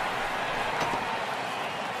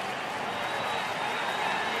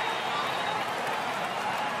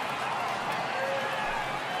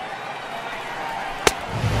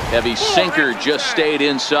 Heavy sinker just stayed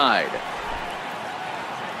inside.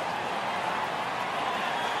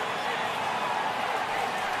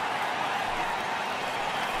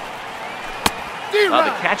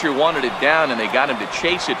 The catcher wanted it down, and they got him to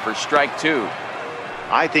chase it for strike 2.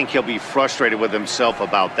 I think he'll be frustrated with himself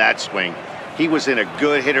about that swing. He was in a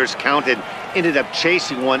good hitter's count and ended up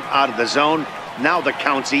chasing one out of the zone. Now the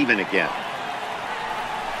count's even again.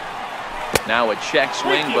 Now a check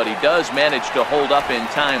swing, but he does manage to hold up in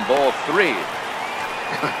time. Ball 3.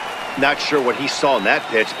 Not sure what he saw in that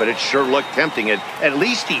pitch, but it sure looked tempting. And at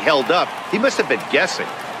least he held up. He must have been guessing.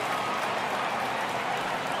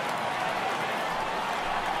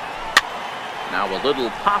 Now a little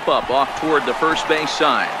pop-up off toward the first base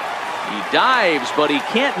side. He dives, but he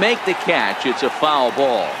can't make the catch. It's a foul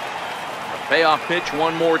ball. A payoff pitch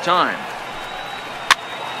one more time.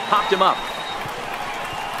 Popped him up.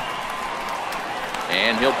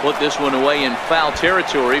 And he'll put this one away in foul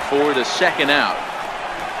territory for the second out.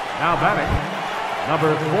 Now batting,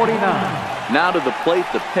 number 49. Now to the plate,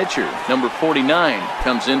 the pitcher, number 49,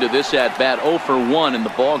 comes into this at-bat 0 for 1 in the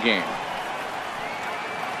ball game.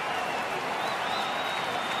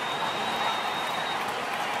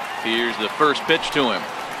 Here's the first pitch to him.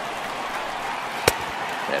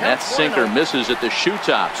 And that sinker misses at the shoe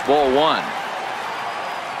tops. Ball 1.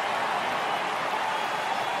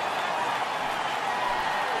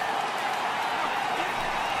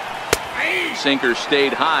 Sinker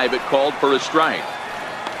stayed high, but called for a strike.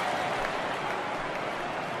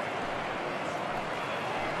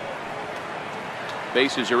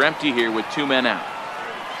 Bases are empty here with 2 men out.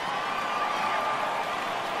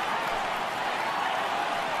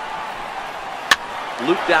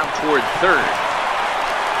 Looped out toward third.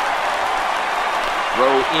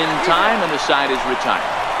 Throw in time, and the side is retired.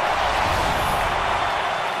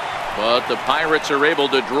 But the Pirates are able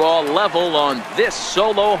to draw level on this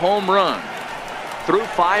solo home run. Through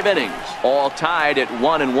 5 innings, all tied at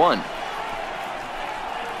 1-1.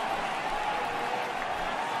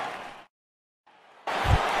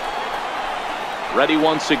 Ready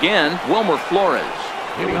once again, Wilmer Flores.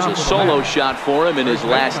 It was a solo shot for him in his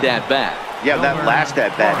last at-bat. Yeah, that last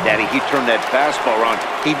at-bat, Daddy, he turned that fastball around.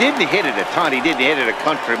 He didn't hit it a ton. He didn't hit it a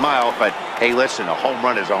country mile, but hey, listen, a home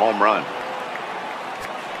run is a home run.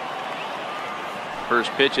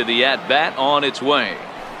 First pitch of the at-bat on its way.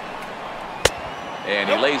 And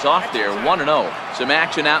he lays off there, 1-0. Some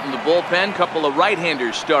action out in the bullpen. Couple of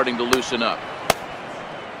right-handers starting to loosen up.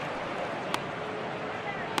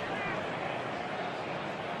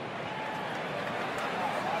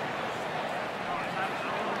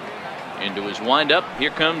 Into his windup.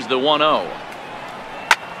 Here comes the 1-0.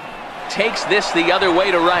 Takes this the other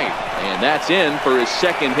way to right. And that's in for his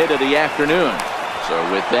second hit of the afternoon. So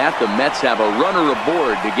with that, the Mets have a runner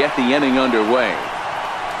aboard to get the inning underway.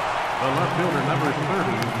 The left fielder, number 30,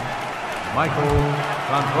 Michael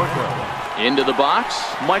Conforto. Into the box,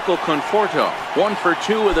 Michael Conforto. 1 for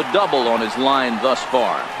 2 with a double on his line thus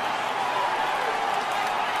far.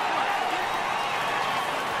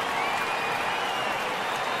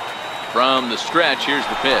 From the stretch, here's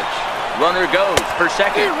the pitch. Runner goes for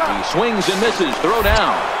second. He swings and misses. Throw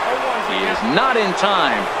down. He is not in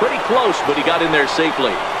time. Pretty close, but he got in there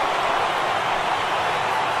safely.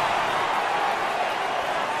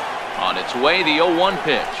 On its way, the 0-1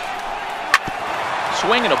 pitch.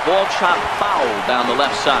 Swing and a ball chopped foul down the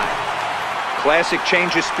left side. Classic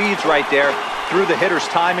change of speeds right there. Threw the hitter's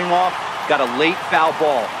timing off. Got a late foul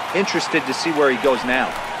ball. Interested to see where he goes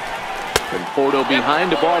now. Conforto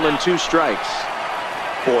behind, a ball and 2 strikes.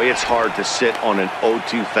 Boy, it's hard to sit on an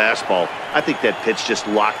 0-2 fastball. I think that pitch just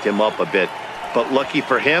locked him up a bit. But lucky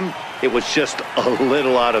for him, it was just a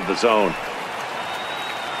little out of the zone.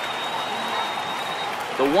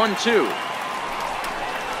 The 1-2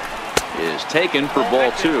 is taken for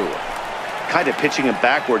ball 2. Kind of pitching him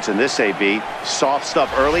backwards in this AB. Soft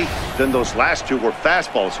stuff early, then those last 2 were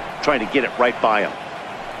fastballs, trying to get it right by him.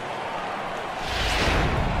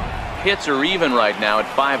 Hits are even right now at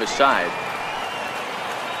 5 aside.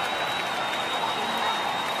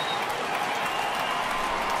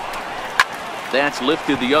 That's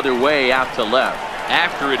lifted the other way out to left.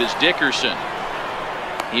 After it is Dickerson.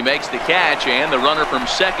 He makes the catch, and the runner from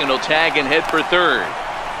second will tag and head for third.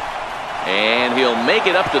 And he'll make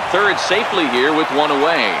it up to third safely here with 1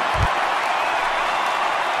 away.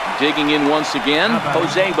 Digging in once again,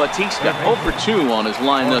 Jose Bautista, 0 for 2 on his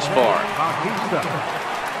line thus far.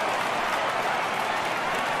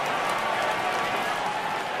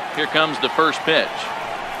 Here comes the first pitch.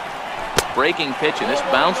 Breaking pitch, and this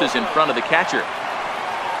bounces in front of the catcher.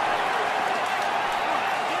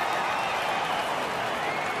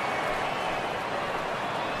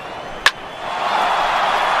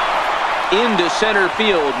 Into center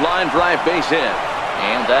field, line drive, base hit.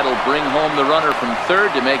 And that'll bring home the runner from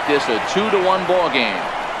third to make this a 2-1 ball game.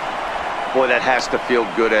 Boy, that has to feel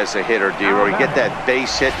good as a hitter, D-Roy. You get that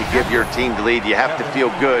base hit to give your team the lead. You have to feel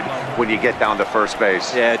good when you get down to first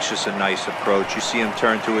base. Yeah, it's just a nice approach. You see him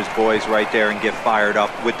turn to his boys right there and get fired up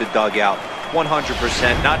with the dugout.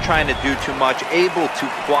 100%, not trying to do too much, able to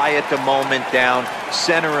quiet the moment down,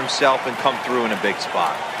 center himself, and come through in a big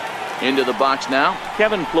spot. Into the box now,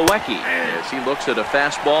 Kevin Plawecki, as he looks at a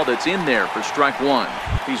fastball that's in there for strike one.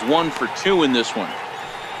 He's 1 for 2 in this one.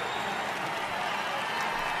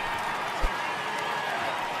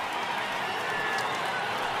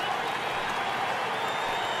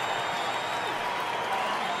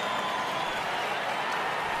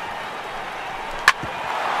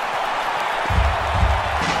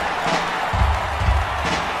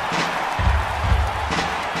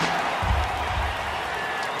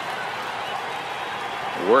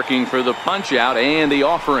 Working for the punch out and the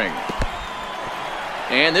offering.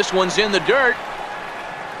 And this one's in the dirt.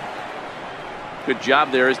 Good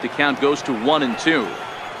job there as the count goes to 1-2.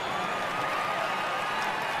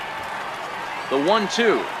 The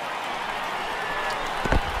 1-2.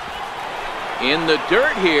 In the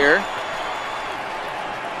dirt here.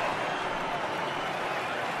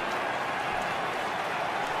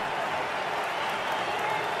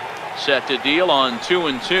 Set to deal on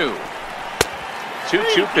 2-2.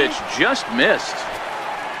 2-2 pitch just missed.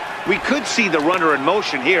 We could see the runner in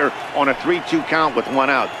motion here on a 3-2 count with 1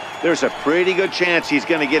 out. There's a pretty good chance he's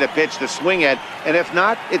going to get a pitch to swing at, and if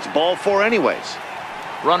not, it's ball 4 anyways.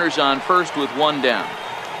 Runners on first with 1 down.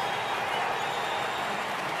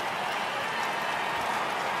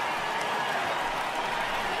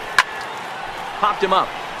 Popped him up.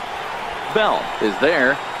 Bell is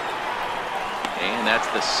there. And that's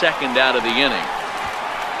the second out of the inning.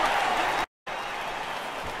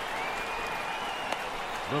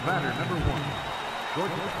 The batter, number 1,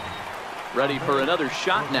 Georgia. Ready for another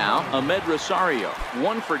shot now, Ahmed Rosario.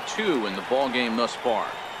 1 for 2 in the ball game thus far.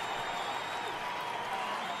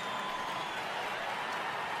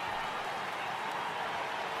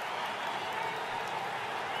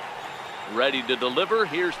 Ready to deliver.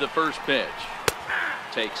 Here's the first pitch.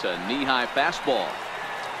 Takes a knee-high fastball.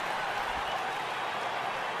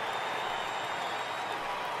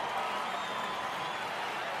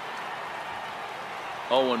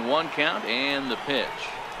 Oh, and 1 count, and the pitch.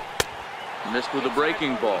 Missed with a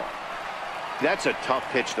breaking ball. That's a tough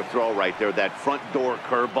pitch to throw right there. That front door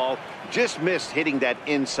curveball just missed hitting that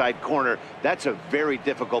inside corner. That's a very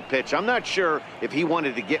difficult pitch. I'm not sure if he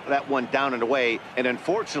wanted to get that one down and away, and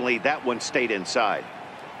unfortunately that one stayed inside.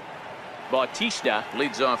 Bautista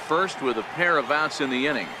leads off first with a pair of outs in the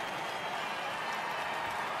inning.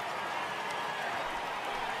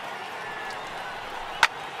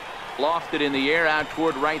 Lofted in the air out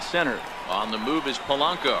toward right center. On the move is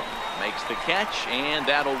Polanco. Makes the catch, and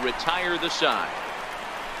that'll retire the side.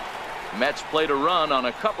 Mets played a run on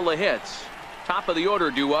a couple of hits. Top of the order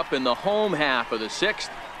due up in the home half of the 6th.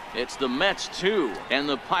 It's the Mets 2 and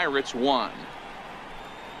the Pirates 1.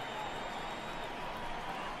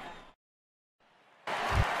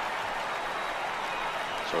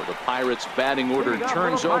 So the Pirates batting order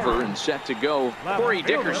turns over and set to go. Corey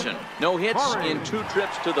Dickerson, no hits in 2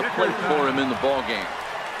 trips to the plate for him in the ball game.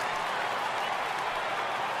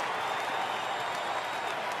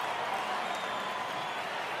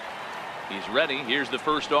 He's ready. Here's the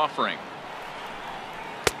first offering.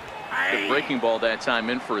 The breaking ball that time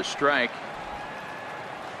in for a strike.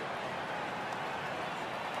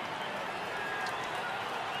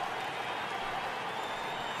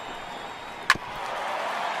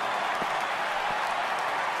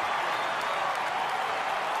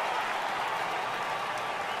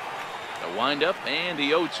 The windup and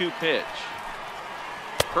the 0-2 pitch.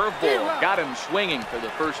 Curveball got him swinging for the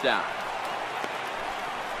first out.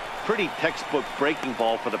 Pretty textbook breaking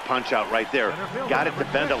ball for the punch out right there. Got it to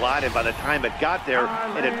bend a lot, and by the time it got there,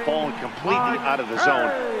 it had fallen completely out of the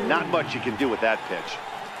zone. Not much you can do with that pitch.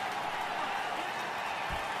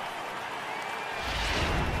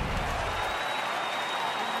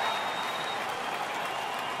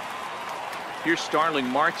 Here's Starling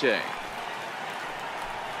Marte.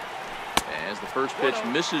 As the first pitch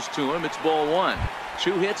misses to him, it's ball 1.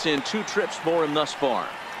 2 hits in 2 trips for him thus far.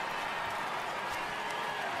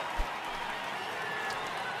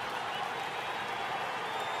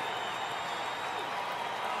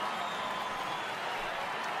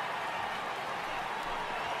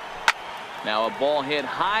 Now a ball hit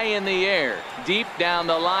high in the air, deep down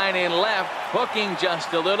the line in left, hooking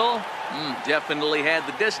just a little. Definitely had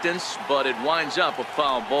the distance, but it winds up a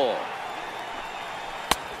foul ball.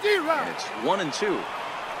 And it's 1-2.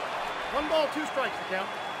 1 ball, 2 strikes to count.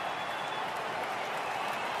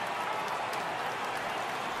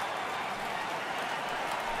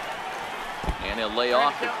 And he'll lay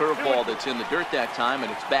off the curveball that's in the dirt that time,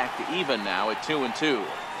 and it's back to even now at 2-2.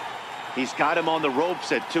 He's got him on the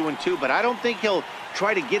ropes at 2-2, but I don't think he'll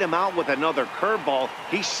try to get him out with another curveball.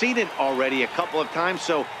 He's seen it already a couple of times,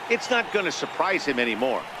 so it's not going to surprise him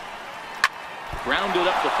anymore. Grounded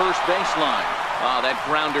up the first baseline. Oh, that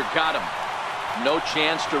grounder got him. No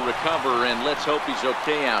chance to recover, and let's hope he's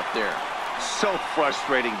okay out there. So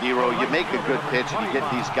frustrating, Dero. You make a good pitch, and you get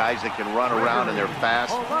these guys that can run around and they're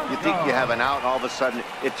fast. You think you have an out, and all of a sudden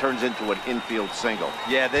it turns into an infield single.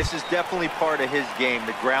 Yeah, this is definitely part of his game,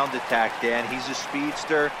 the ground attack, Dan. He's a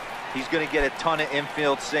speedster. He's going to get a ton of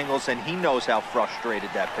infield singles, and he knows how frustrated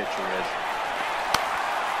that pitcher is.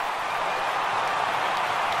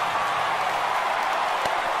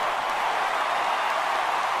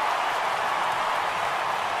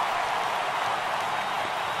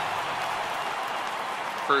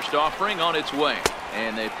 First offering on its way,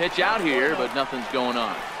 and they pitch out here, but nothing's going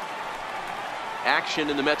on. Action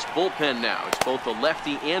in the Mets bullpen now. It's both a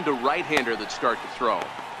lefty and a right-hander that start to throw.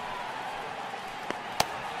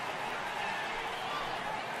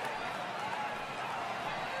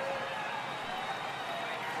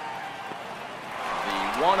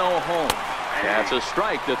 The 1-0 home. That's a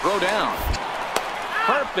strike to throw down.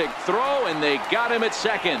 Perfect throw, and they got him at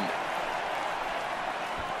second.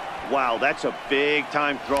 Wow, that's a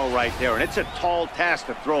big-time throw right there, and it's a tall task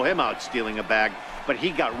to throw him out stealing a bag, but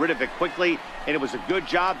he got rid of it quickly, and it was a good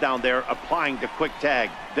job down there applying the quick tag.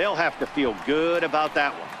 They'll have to feel good about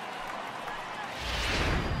that one.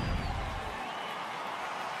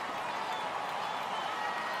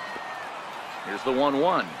 Here's the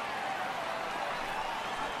 1-1.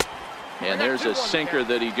 And there's a sinker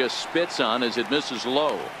that he just spits on as it misses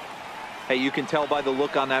low. Hey, you can tell by the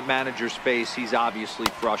look on that manager's face, he's obviously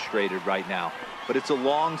frustrated right now. But it's a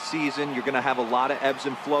long season. You're going to have a lot of ebbs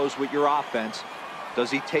and flows with your offense. Does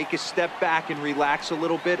he take a step back and relax a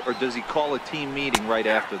little bit, or does he call a team meeting right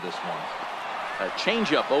after this one? A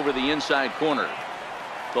changeup over the inside corner.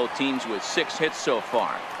 Both teams with 6 hits so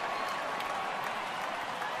far.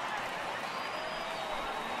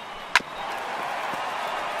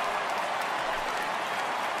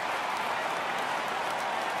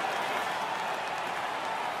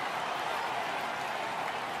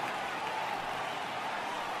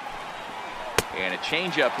 And a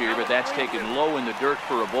changeup here, but that's taken low in the dirt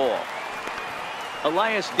for a ball.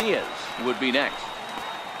 Elias Diaz would be next.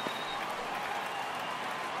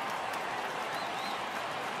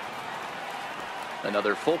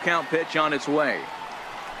 Another full count pitch on its way.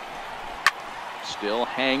 Still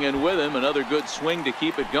hanging with him. Another good swing to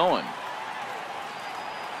keep it going.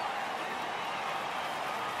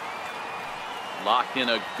 Locked in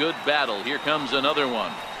a good battle. Here comes another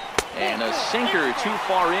one. And a sinker too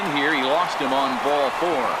far in here. He lost him on ball 4.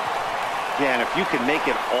 Yeah, and if you can make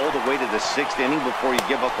it all the way to the 6th inning before you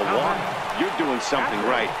give up a walk, you're doing something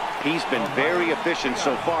right. He's been very efficient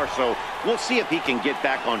so far, so we'll see if he can get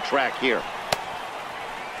back on track here.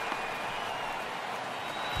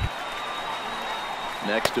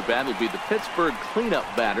 Next to bat will be the Pittsburgh cleanup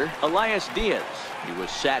batter, Elias Diaz. He was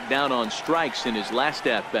sat down on strikes in his last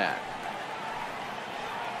at-bat.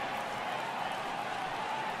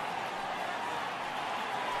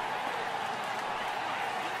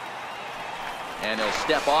 And he'll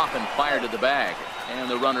step off and fire to the bag. And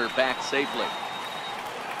the runner back safely.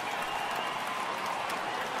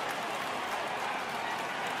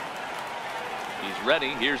 He's ready.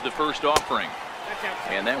 Here's the first offering.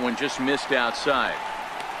 And that one just missed outside.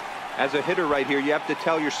 As a hitter right here, you have to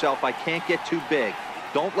tell yourself, I can't get too big.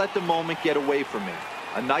 Don't let the moment get away from me.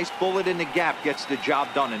 A nice bullet in the gap gets the job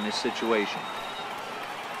done in this situation.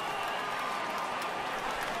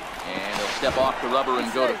 And he'll step off the rubber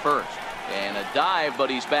and go to first. And a dive, but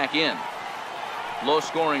he's back in. Low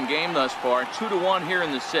scoring game thus far. 2-1 here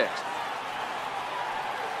in the 6th.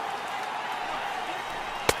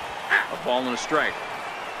 A ball and a strike.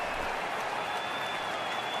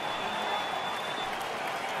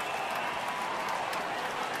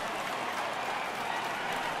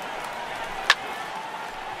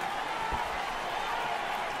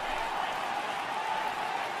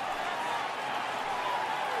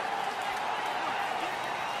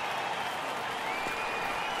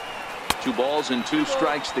 Two balls and 2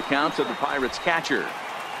 strikes the count to the Pirates catcher.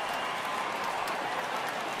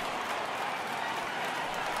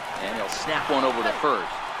 And he'll snap one over to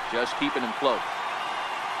first, just keeping him close.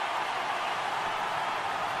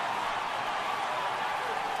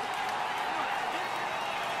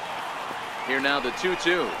 Here now the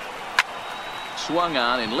 2-2. Swung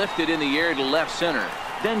on and lifted in the air to left center.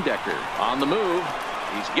 Dendecker on the move.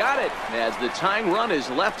 He's got it as the tying run is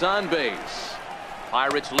left on base.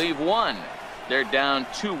 Pirates leave one. They're down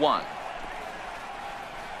 2-1.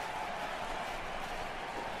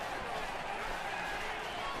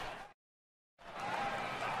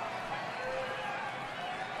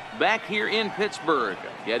 Back here in Pittsburgh,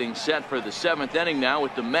 getting set for the 7th inning now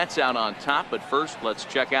with the Mets out on top. But first, let's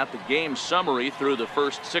check out the game summary through the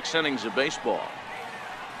first 6 innings of baseball.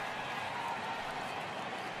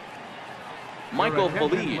 Michael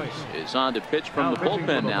Feliz is on to pitch from the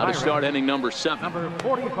bullpen now to start inning number 7. Number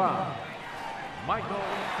 45, Michael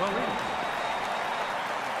Feliz.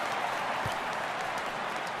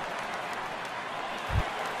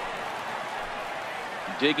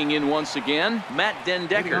 Digging in once again, Matt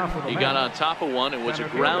Dendecker. He got on top of one and was a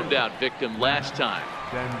ground out victim last time.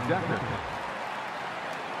 Dendecker.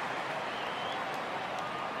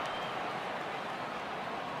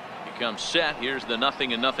 He comes set. Here's the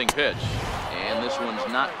 0-0 pitch. And this one's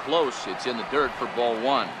not close. It's in the dirt for ball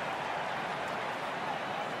 1.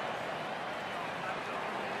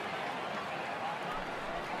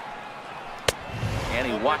 And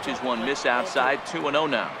he watches one miss outside. 2-0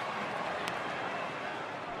 now.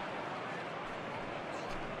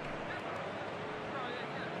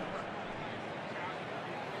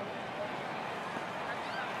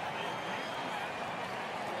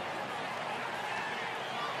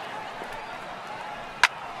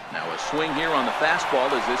 Now a swing here on the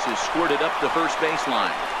fastball as this is squirted up the first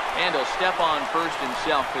baseline. And he'll step on first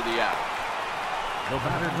himself for the out. The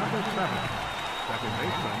batter number 7, second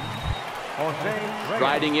baseman, Jose Reyes.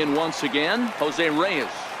 Riding in once again, Jose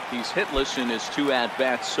Reyes. He's hitless in his 2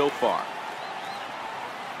 at-bats so far.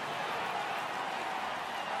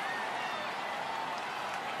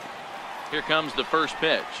 Here comes the first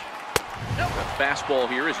pitch. The fastball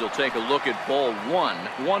here as he'll take a look at ball 1.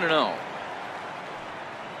 1-0.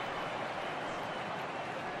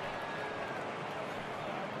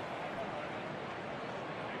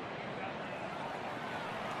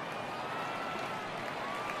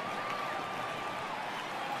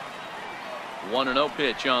 One 1-0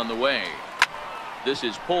 pitch on the way. This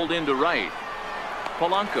is pulled into right.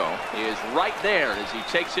 Polanco is right there as he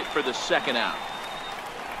takes it for the 2nd out.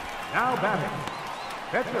 Now batting,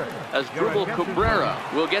 pitcher. As Dribble Cabrera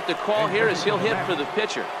will get the call here as he'll hit for the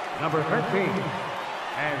pitcher. Number 13,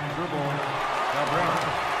 and Dribble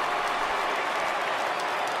Cabrera.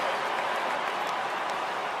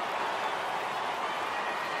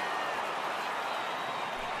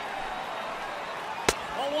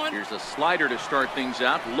 Here's a slider to start things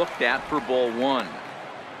out, looked at for ball 1.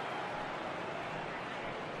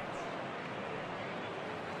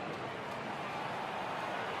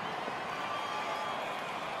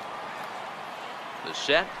 The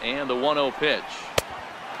set and the 1-0 pitch.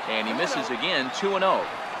 And he misses again. 2-0.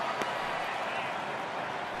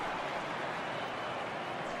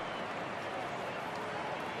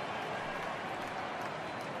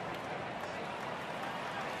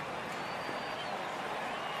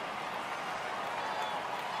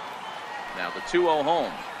 Now the 2-0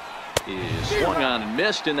 home is swung on and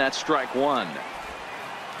missed, and that's strike 1.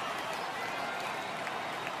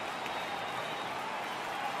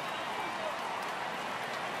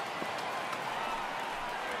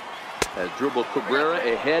 As Dribble Cabrera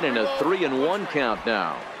ahead in a 3-1 count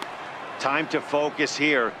now. Time to focus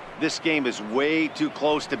here. This game is way too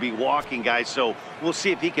close to be walking, guys, so we'll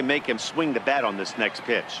see if he can make him swing the bat on this next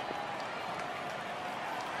pitch.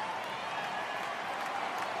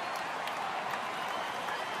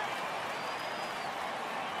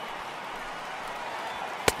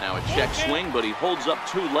 Now a check swing, but he holds up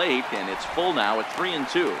too late, and it's full now at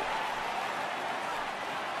 3-2.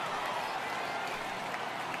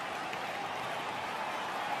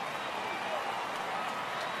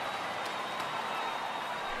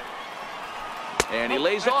 And he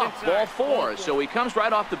lays off ball 4, so he comes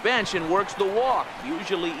right off the bench and works the walk.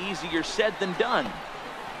 Usually easier said than done.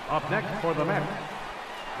 Up next for the Mets,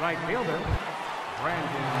 right fielder,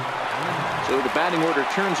 Brandon. So the batting order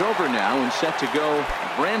turns over now and set to go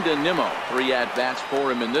Brandon Nimmo. 3 at-bats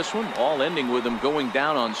for him in this one, all ending with him going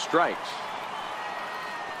down on strikes.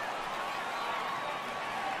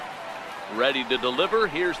 Ready to deliver.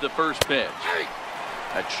 Here's the first pitch.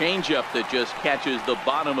 A changeup that just catches the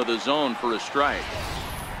bottom of the zone for a strike.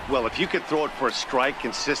 Well, if you could throw it for a strike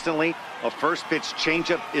consistently, a first pitch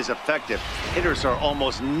changeup is effective. Hitters are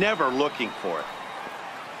almost never looking for it.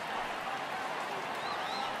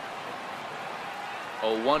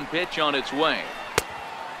 0-1 pitch on its way.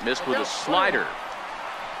 Missed with a slider.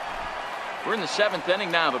 We're in the 7th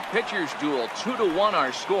inning now of a pitcher's duel. 2-1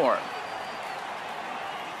 our score.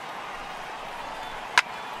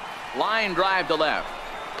 Line drive to left.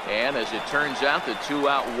 And as it turns out, the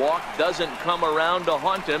 2-out walk doesn't come around to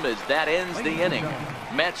haunt him as that ends the inning.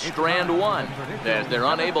 Mets strand one as they're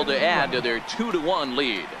unable to add to their 2-1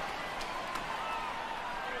 lead.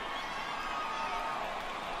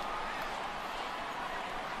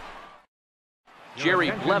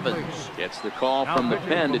 Jerry Blevins gets the call from the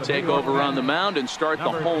pen to take over on the mound and start the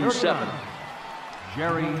home 7th.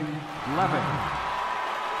 Jerry Blevins.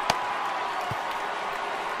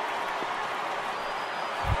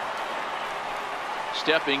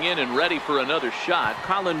 Stepping in and ready for another shot,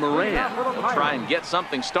 Colin Moran will try and get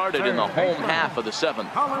something started in the home half of the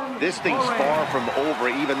 7th. This thing's far from over,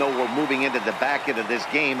 even though we're moving into the back end of this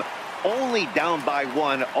game. Only down by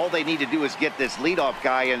 1. All they need to do is get this leadoff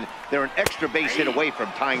guy, and they're an extra base hit away from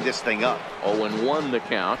tying this thing up. 0-1 the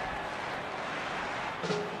count.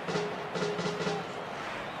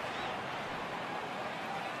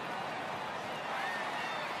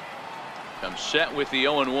 Comes set with the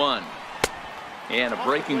 0-1. And a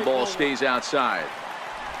breaking ball stays outside.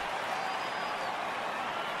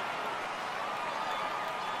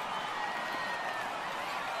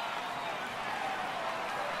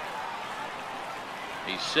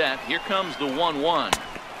 He's set. Here comes the 1-1.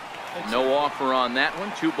 No offer on that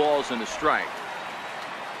one. 2 balls and a strike.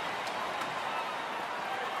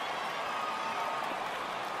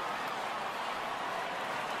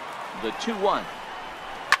 The 2-1.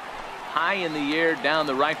 High in the air down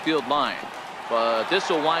the right field line. But this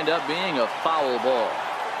will wind up being a foul ball.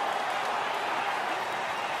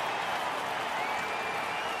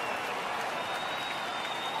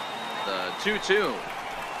 The 2-2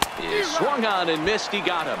 is swung on and missed. He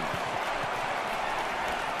got him.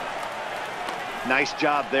 Nice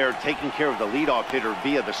job there taking care of the leadoff hitter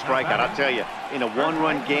via the strikeout. I'll tell you, in a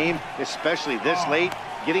 1-run game, especially this late,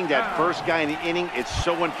 getting that first guy in the inning, it's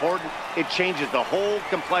so important. It changes the whole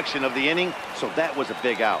complexion of the inning, so that was a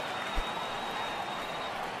big out.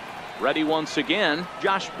 Ready once again,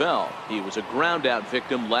 Josh Bell. He was a ground out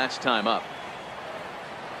victim last time up.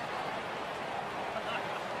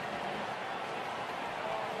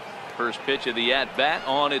 First pitch of the at bat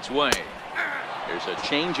on its way. There's a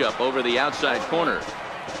changeup over the outside corner.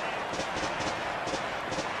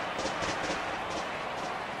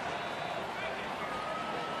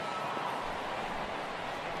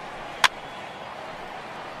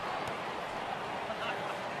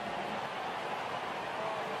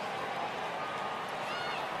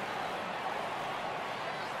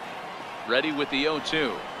 Ready with the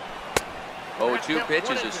 0-2. 0-2 pitch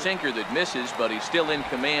is a sinker that misses, but he's still in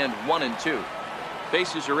command. 1-2.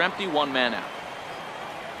 Bases are empty. 1 man out.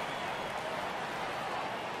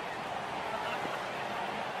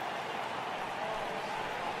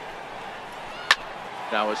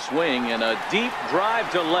 Now a swing and a deep drive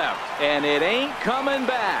to left, and it ain't coming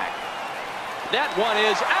back. That one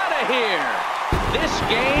is out of here. This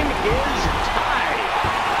game is tied.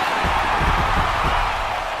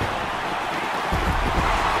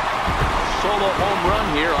 Solo home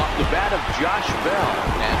run here off the bat of Josh Bell,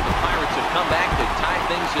 and the Pirates have come back to tie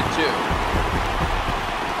things at 2.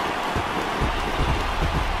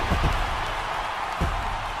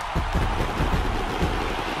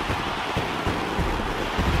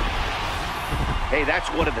 Hey, that's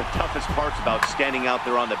one of the toughest parts about standing out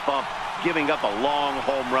there on the bump. Giving up a long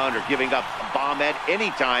home run or giving up a bomb at any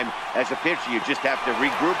time as a pitcher. You just have to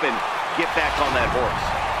regroup and get back on that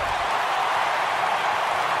horse.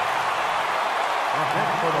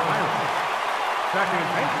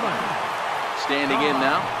 Standing in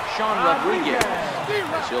now, Sean Rodriguez,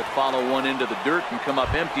 as he'll follow one into the dirt and come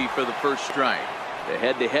up empty for the first strike. The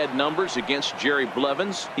head-to-head numbers against Jerry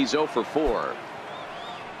Blevins, he's 0 for 4.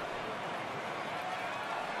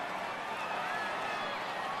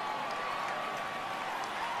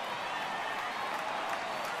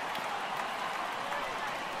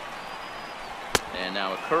 And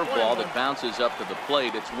now a curveball that bounces up to the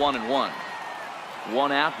plate. It's 1-1.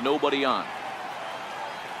 1 out, nobody on.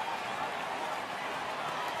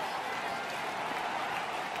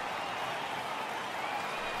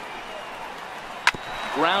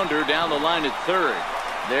 Grounder down the line at third.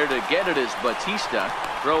 There to get it is Batista.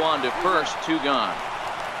 Throw on to first, 2 gone.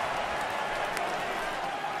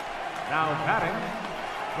 Now batting,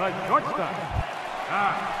 the shortstop.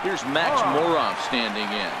 Here's Max Moroff standing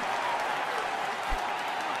in.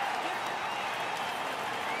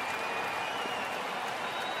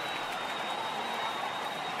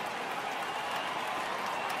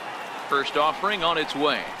 First offering on its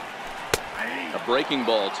way. A breaking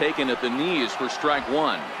ball taken at the knees for strike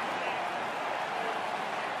one.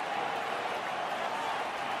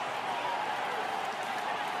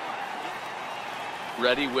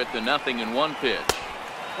 Ready with the 0-1 pitch.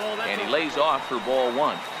 And he lays off for ball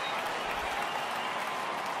one.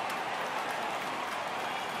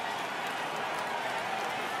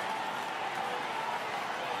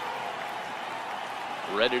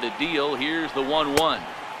 Ready to deal. Here's the 1-1.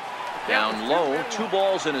 Down low, 2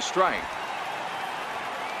 balls and a strike.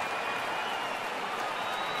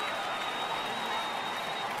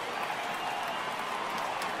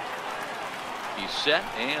 He's set,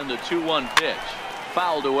 and the 2-1 pitch.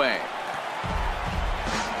 Fouled away.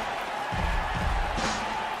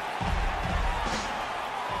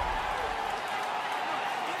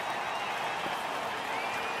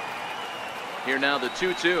 Here now the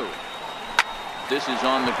 2-2. This is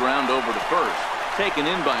on the ground over to first. Taken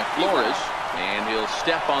in by Flores, and he'll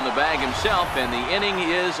step on the bag himself, and the inning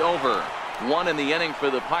is over. 1 in the inning for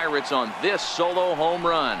the Pirates on this solo home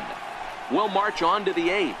run. We'll march on to the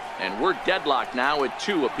 8th, and we're deadlocked now at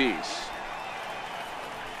 2 apiece.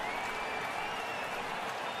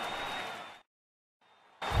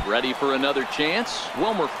 Ready for another chance?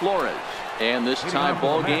 Wilmer Flores. And this tie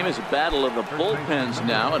ball game is a battle of the bullpens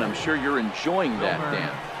now, and I'm sure you're enjoying that,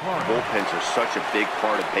 Dan. Bullpens are such a big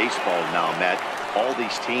part of baseball now, Matt. All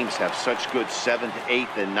these teams have such good 7th,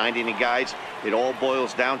 8th, and 9th inning guys. It all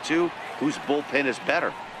boils down to whose bullpen is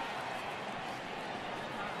better.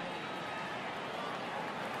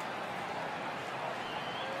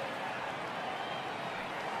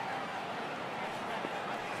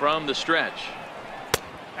 From the stretch.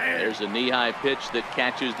 There's a knee-high pitch that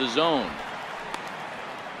catches the zone.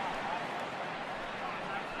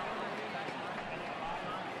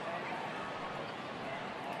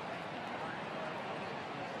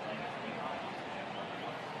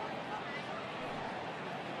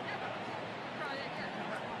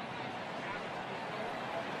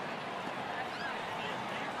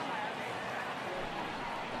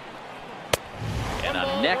 And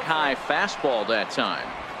a neck-high fastball that time.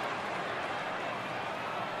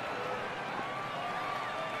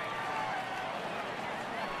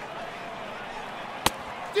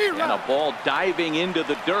 And a ball diving into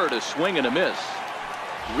the dirt, a swing and a miss.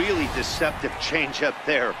 Really deceptive changeup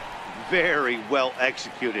there. Very well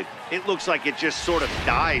executed. It looks like it just sort of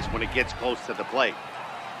dies when it gets close to the plate.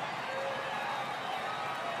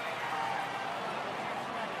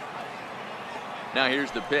 Now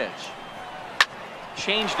here's the pitch.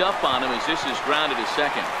 Changed up on him as this is grounded to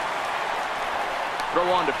second.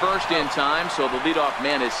 Throw on to first in time, so the leadoff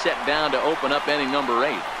man is set down to open up inning number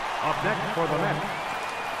 8. Up next for the Mets,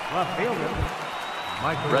 left fielder,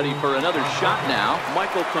 Michael. Ready for another shot now,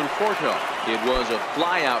 Michael Conforto. It was a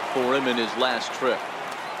flyout for him in his last trip.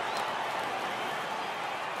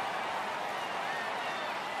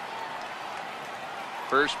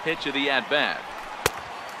 First pitch of the at-bat.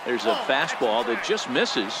 There's a fastball that just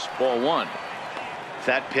misses. Ball 1.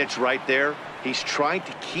 That pitch right there, he's trying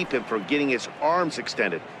to keep him from getting his arms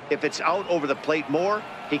extended. If it's out over the plate more,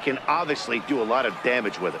 he can obviously do a lot of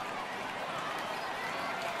damage with it.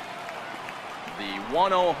 The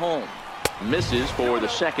 1-0 home. Misses for the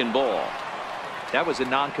second ball. That was a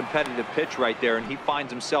non-competitive pitch right there, and he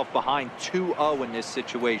finds himself behind 2-0 in this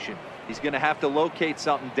situation. He's going to have to locate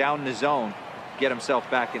something down the zone, get himself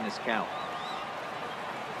back in this count.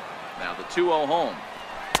 Now the 2-0 home.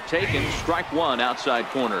 Taken, strike 1 outside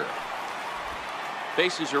corner.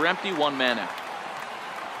 Bases are empty, 1 man out.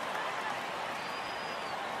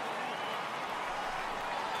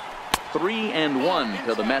 Three and 1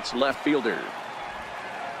 to the Mets left fielder.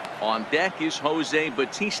 On deck is Jose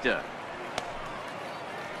Bautista.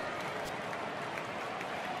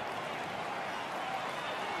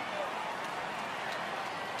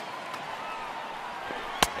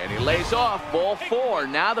 And he lays off. Ball 4.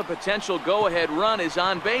 Now the potential go-ahead run is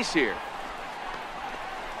on base here.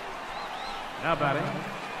 Now batting,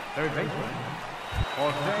 third baseman,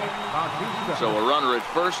 Jose Bautista. So a runner at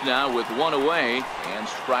first now with 1 away, and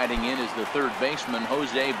striding in is the third baseman,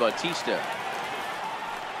 Jose Bautista.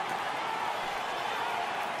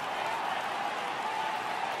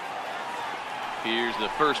 Here's the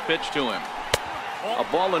first pitch to him. A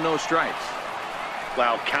ball and no strikes.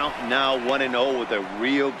 Wow, count now 1-0 with a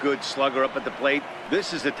real good slugger up at the plate.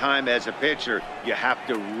 This is the time as a pitcher you have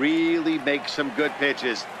to really make some good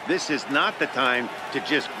pitches. This is not the time to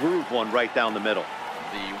just groove one right down the middle.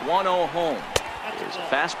 The 1-0 home is a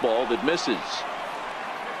fastball that misses.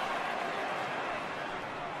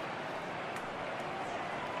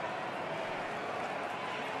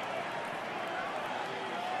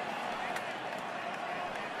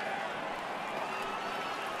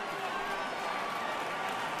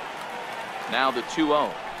 Now the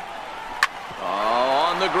 2-0.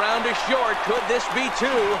 Oh, on the ground to short. Could this be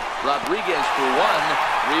two? Rodriguez for one.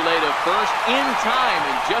 Relay to first in time,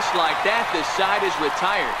 and just like that, this side is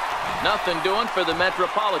retired. Nothing doing for the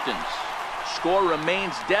Metropolitans. Score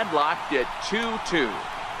remains deadlocked at 2-2.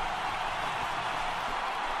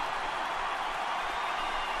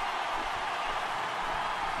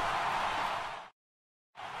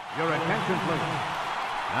 Your attention, please.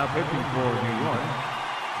 Now pitching for New York,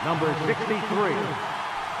 number 63.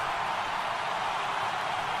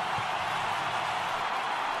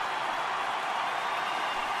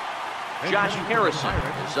 Josh Harrison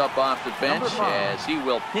is up off the bench as he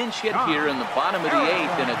will pinch hit here in the bottom of the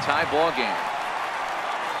 8th in a tie ball game.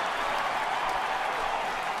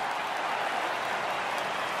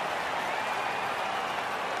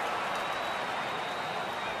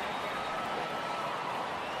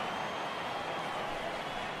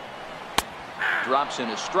 Drops in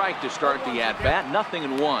a strike to start the at-bat.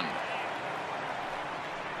 0-1.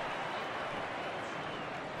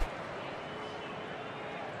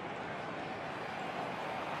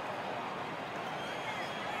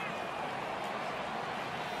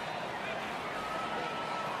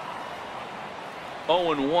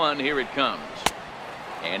 Oh and 1, here it comes.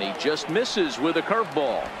 And he just misses with a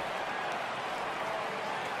curveball.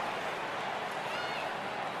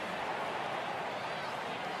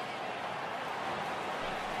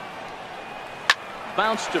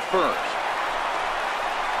 Bounce to first.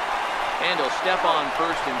 And he'll step on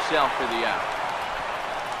first himself for the out.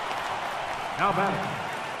 Now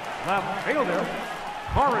batting, left fielder,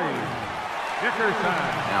 Corey Dickerson.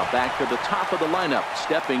 Now back to the top of the lineup.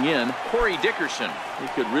 Stepping in, Corey Dickerson. He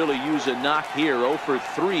could really use a knock here. 0 for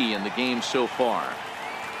 3 in the game so far.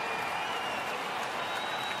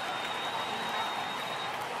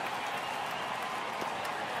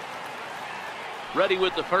 Ready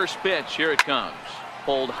with the first pitch. Here it comes.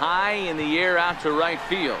 Pulled high in the air out to right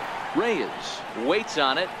field. Reyes waits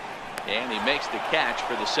on it, and he makes the catch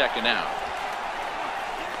for the second out.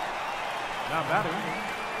 Now batting,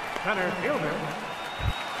 center fielder,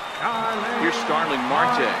 Here's Starling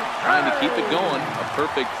Marte trying to keep it going. A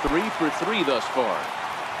perfect 3 for 3 thus far.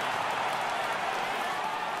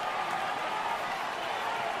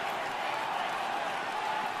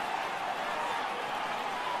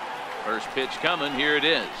 First pitch coming. Here it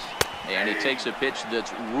is. And he takes a pitch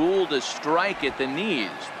that's ruled a strike at the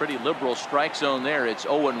knees. Pretty liberal strike zone there. It's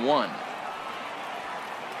 0-1.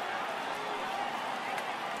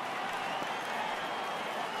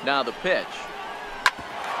 Now the pitch.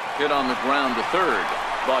 Hit on the ground to third.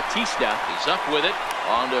 Bautista is up with it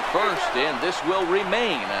on to first, and this will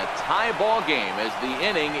remain a tie ball game as the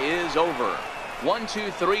inning is over. 1,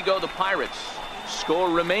 2, 3 go the Pirates. Score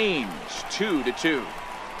remains 2-2.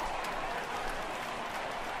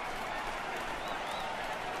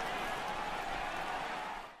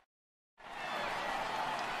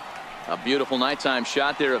 A beautiful nighttime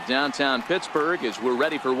shot there of downtown Pittsburgh as we're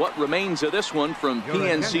ready for what remains of this one from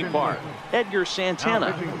PNC Park. Edgar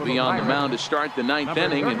Santana will be on the mound to start the 9th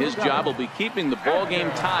inning, and his job will be keeping the ball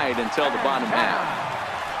game tied until the bottom half.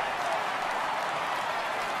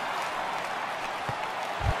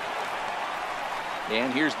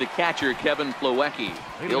 And here's the catcher, Kevin Plawecki.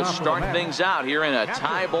 He'll start things out here in a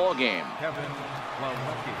tie ball game.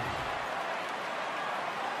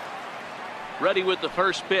 Ready with the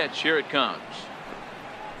first pitch. Here it comes.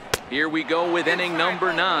 Here we go with inning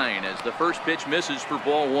number 9 as the first pitch misses for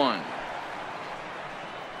ball 1.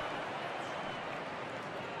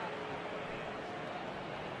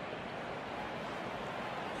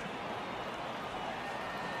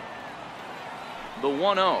 The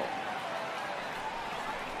 1-0.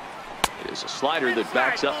 It is a slider that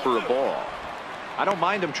backs up for a ball. I don't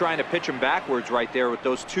mind him trying to pitch him backwards right there with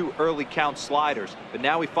those 2 early count sliders, but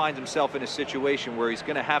now he finds himself in a situation where he's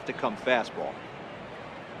going to have to come fastball.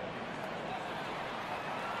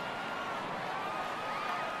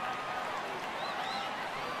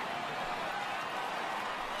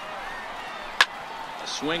 A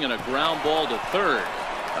swing and a ground ball to third.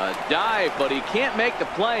 A dive, but he can't make the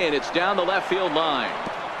play, and it's down the left field line.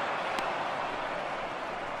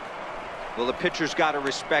 Well, the pitcher's got to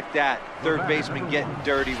respect that. Third baseman getting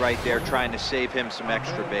dirty right there, trying to save him some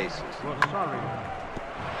extra bases.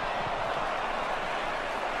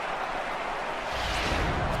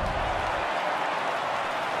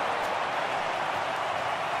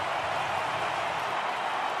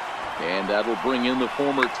 And that'll bring in the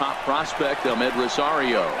former top prospect, Ahmed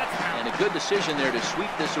Rosario. And a good decision there to sweep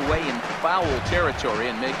this away in foul territory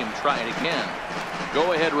and make him try it again.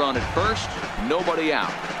 Go ahead run at first, nobody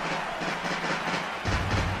out.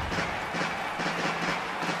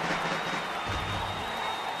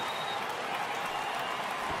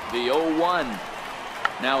 The 0-1.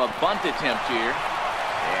 Now a bunt attempt here.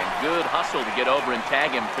 And good hustle to get over and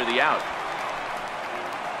tag him for the out.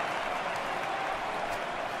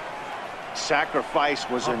 Sacrifice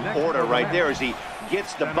was in order right there as he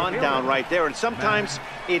gets the bunt down right there. And sometimes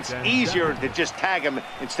it's easier to just tag him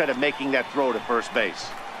instead of making that throw to first base.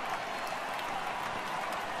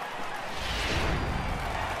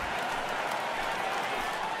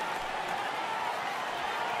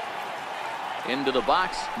 Into the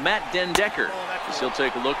box, Matt Dendecker. As he'll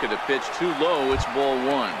take a look at a pitch too low. It's ball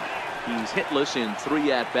one. He's hitless in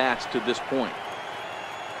 3 at-bats to this point.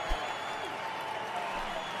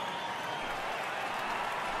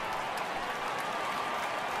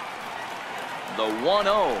 The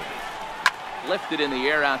 1-0. Lifted in the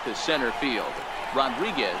air out to center field.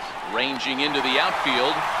 Rodriguez ranging into the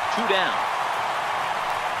outfield. 2 down.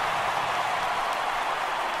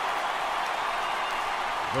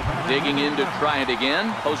 Digging in to try it again,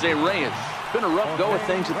 Jose Reyes. Been a rough go of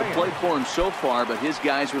things at the plate for him so far, but his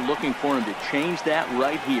guys are looking for him to change that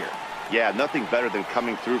right here. Yeah, nothing better than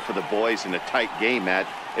coming through for the boys in a tight game, Matt,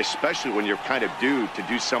 especially when you're kind of due to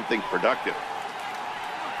do something productive.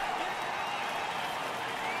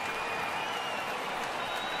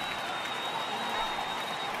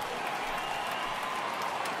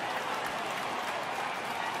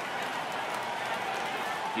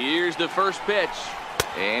 Here's the first pitch.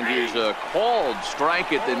 And here's a called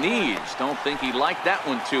strike at the knees. Don't think he liked that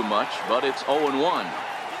one too much, but it's 0-1.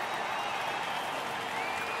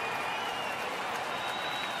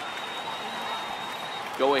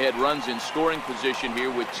 Go-ahead runs in scoring position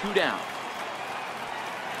here with 2 down.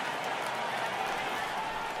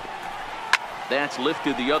 That's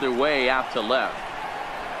lifted the other way out to left.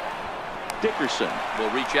 Dickerson will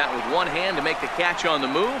reach out with one hand to make the catch on the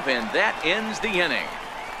move, and that ends the inning.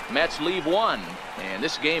 Mets leave 1, and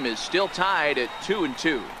this game is still tied at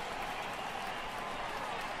 2-2.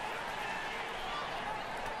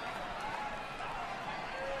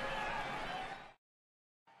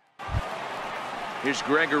 Here's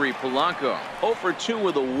Gregory Polanco. 0 for 2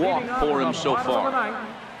 with a walk for him so far.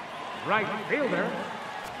 Right fielder,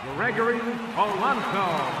 Gregory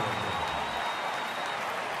Polanco.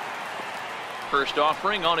 First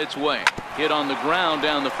offering on its way. Hit on the ground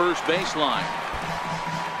down the first baseline.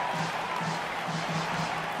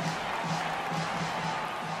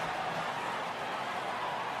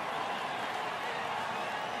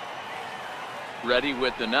 Ready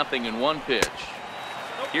with the 0-1 pitch.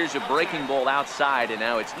 Here's a breaking ball outside, and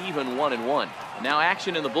now it's even 1-1. Now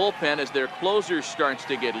action in the bullpen as their closer starts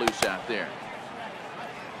to get loose out there.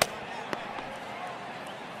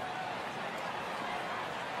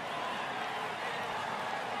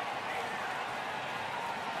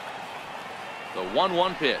 The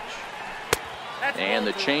 1-1 pitch. And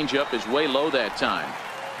the changeup is way low that time.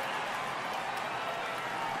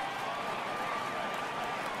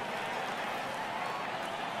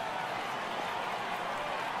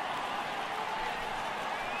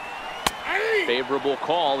 Favorable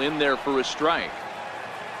call in there for a strike.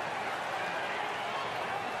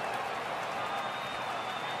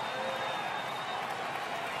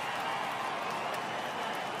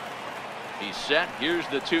 He's set. Here's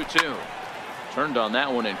the 2-2. Turned on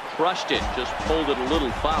that one and crushed it. Just pulled it a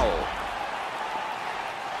little foul.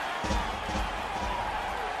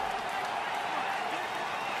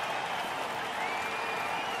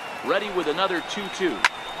 Ready with another 2-2.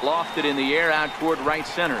 Lofted in the air out toward right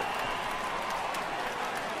center.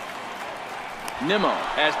 Nimmo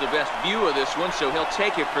has the best view of this one, so he'll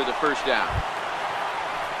take it for the first out.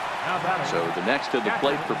 So the next to the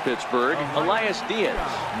plate for Pittsburgh, Elias Diaz.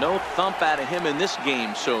 No thump out of him in this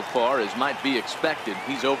game so far, as might be expected.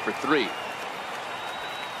 He's 0 for 3.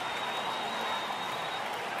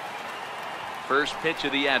 First pitch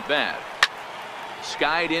of the at-bat.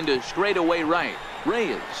 Skied into straightaway right.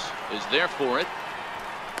 Reyes is there for it.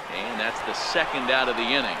 And that's the second out of the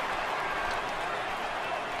inning.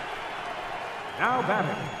 Now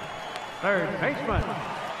batting, third baseman,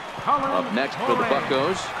 Colin Up next for the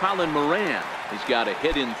Buccos, Colin Moran. He's got a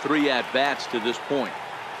hit in 3 at-bats to this point.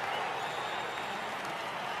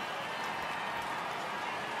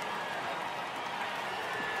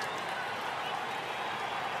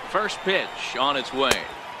 First pitch on its way.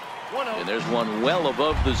 And there's one well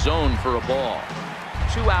above the zone for a ball.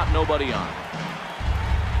 2 out, nobody on.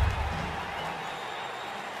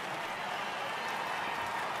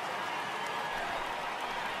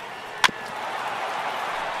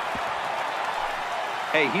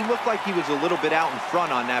 Hey, he looked like he was a little bit out in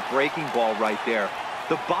front on that breaking ball right there.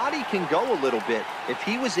 The body can go a little bit. If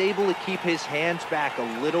he was able to keep his hands back a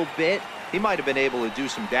little bit, he might have been able to do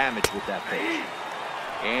some damage with that pitch.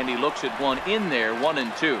 And he looks at one in there,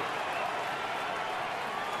 1-2.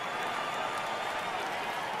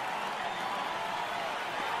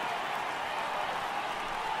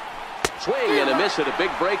 Swing and a miss at a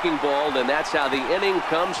big breaking ball, and that's how the inning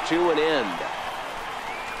comes to an end.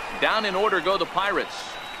 Down in order go the Pirates.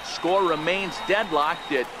 Score remains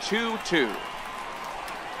deadlocked at 2-2.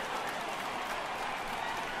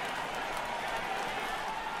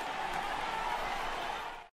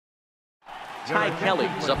 Ty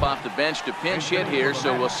Kelly's up off the bench to pinch hit here,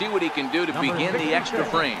 so we'll see what he can do to begin the extra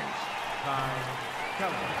frames.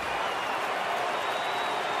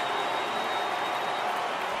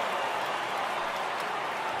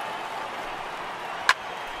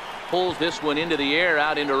 Pulls this one into the air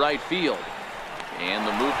out into right field. And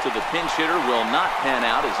the move to the pinch hitter will not pan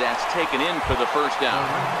out as that's taken in for the first out.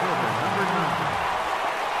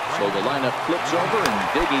 So the lineup flips over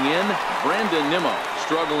and digging in, Brandon Nimmo.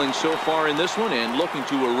 Struggling so far in this one and looking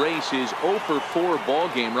to erase his 0 for 4 ball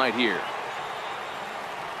game right here.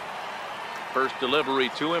 First delivery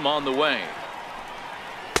to him on the way.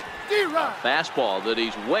 A fastball that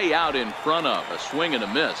he's way out in front of. A swing and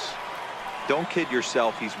a miss. Don't kid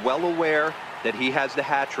yourself. He's well aware that he has the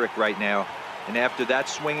hat trick right now. And after that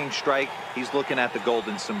swinging strike, he's looking at the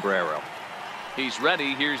golden sombrero. He's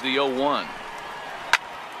ready. Here's the 0-1.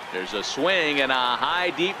 There's a swing and a high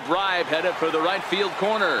deep drive headed for the right field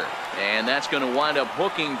corner. And that's going to wind up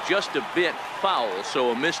hooking just a bit foul.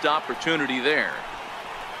 So a missed opportunity there.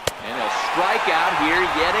 And a strikeout here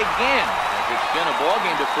yet again. As it's been a ball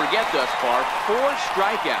game to forget thus far. 4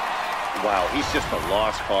 strikeouts. Wow, he's just a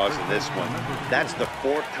lost cause in this one. That's the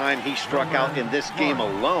 4th time he struck out in this game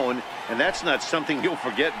alone, and that's not something you'll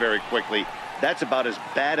forget very quickly. That's about as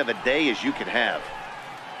bad of a day as you can have.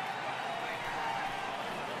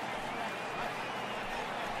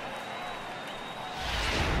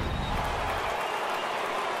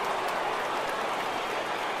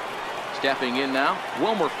 Stepping in now,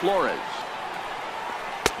 Wilmer Flores.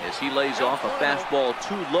 As he lays off a fastball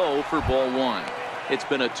too low for ball 1. It's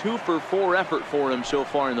been a 2 for 4 effort for him so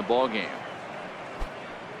far in the ball game.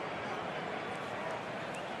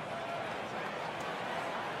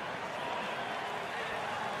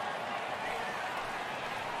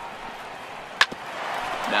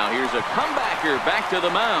 Now here's a comebacker back to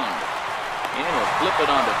the mound. And he'll flip it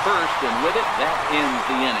onto first, and with it, that ends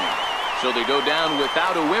the inning. So they go down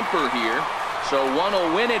without a whimper here. So one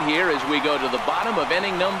will win it here as we go to the bottom of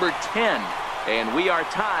inning number 10. And we are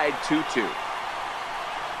tied 2-2.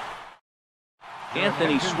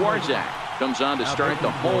 Anthony Swarzak comes on to start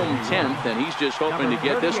the home 10th, and he's just hoping to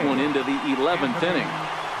get this one into the 11th inning.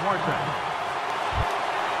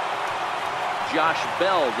 Josh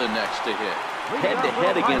Bell the next to hit.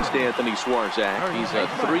 Head-to-head against Anthony Swarzak. He's a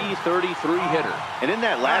 .333 hitter. And in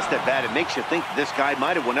that last at-bat, it makes you think this guy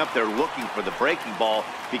might have went up there looking for the breaking ball,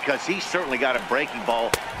 because he certainly got a breaking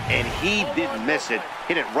ball, and he didn't miss it.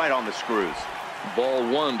 Hit it right on the screws. Ball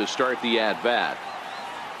 1 to start the at-bat.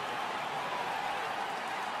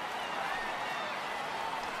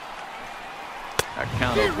 A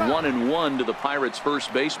count of 1-1 to the Pirates'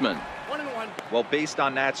 first baseman. 1-1. Well, based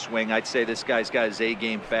on that swing, I'd say this guy's got his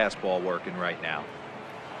A-game fastball working right now.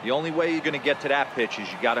 The only way you're going to get to that pitch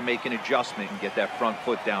is you got to make an adjustment and get that front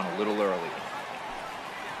foot down a little early.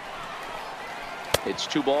 It's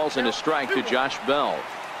 2 balls and a strike to Josh Bell.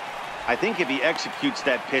 I think if he executes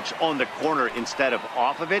that pitch on the corner instead of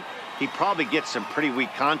off of it, he probably gets some pretty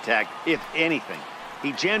weak contact, if anything.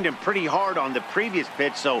 He jammed him pretty hard on the previous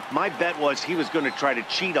pitch, so my bet was he was going to try to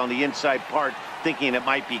cheat on the inside part, thinking it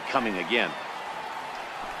might be coming again.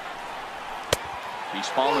 He's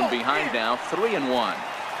fallen behind now, 3-1.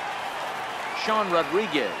 Sean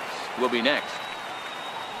Rodriguez will be next.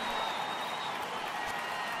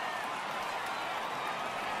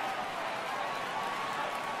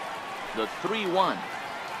 The 3-1.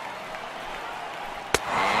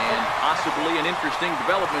 And possibly an interesting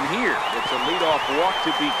development here. It's a leadoff walk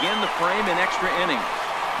to begin the frame in extra innings.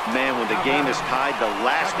 Man, when the game is tied, the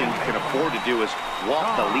last thing you can afford to do is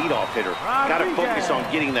walk the leadoff hitter. Got to focus on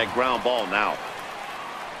getting that ground ball now.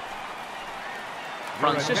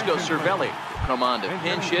 Francisco Cervelli will come on to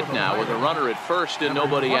pinch hit now with a runner at first and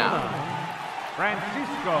nobody out.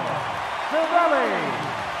 Francisco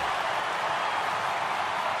Cervelli.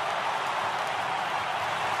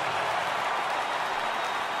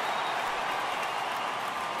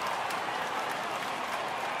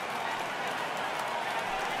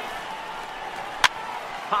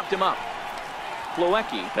 Popped him up.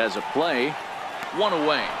 Plawecki has a play. 1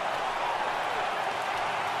 away.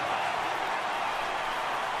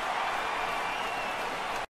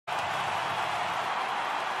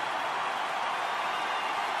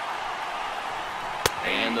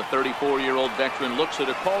 And the 34-year-old veteran looks at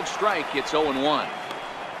a called strike. It's 0-1.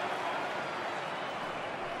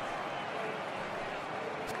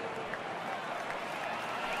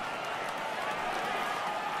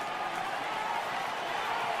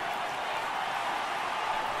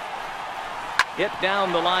 Hit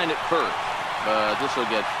down the line at first, but this will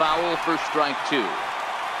get foul for strike 2.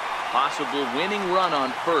 Possible winning run on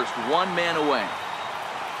first, one man away.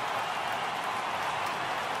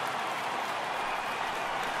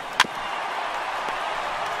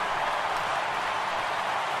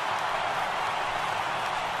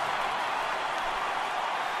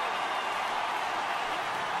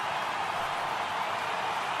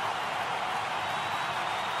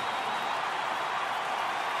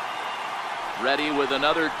 Ready with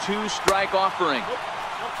another 2-strike offering.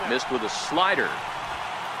 Missed with a slider.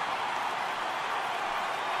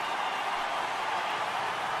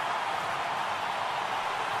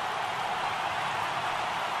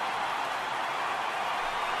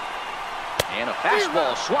 And a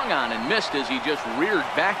fastball swung on and missed as he just reared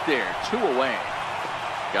back there. 2 away.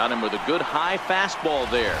 Got him with a good high fastball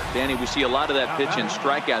there. Danny, we see a lot of that pitch in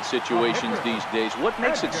strikeout situations these days. What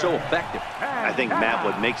makes it so effective? I think, Matt,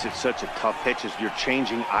 what makes it such a tough pitch is you're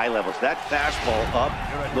changing eye levels. That fastball up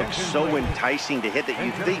looks so enticing to hit that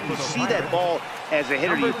you see that ball as a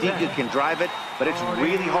hitter, you think you can drive it, but it's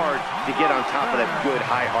really hard to get on top of that good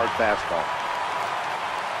high hard fastball.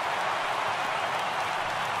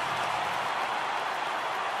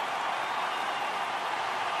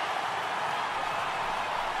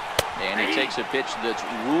 And he takes a pitch that's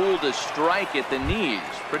ruled a strike at the knees.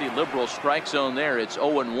 Pretty liberal strike zone there. It's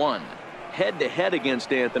 0-1. Head-to-head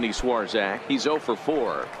against Anthony Swarzak. He's 0 for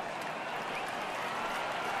 4.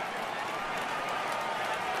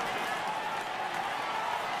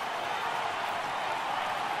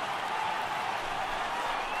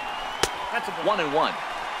 That's a 1-1.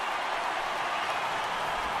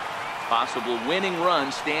 Possible winning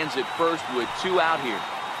run stands at first with 2 out here.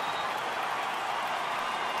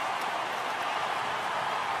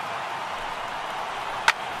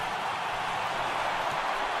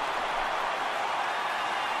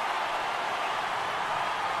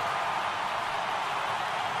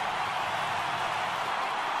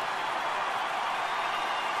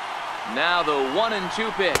 Now the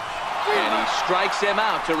 1-2 pitch, and he strikes him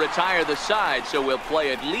out to retire the side, so we'll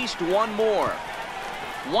play at least one more.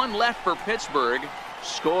 1 left for Pittsburgh.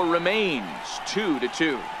 Score remains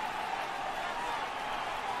 2-2.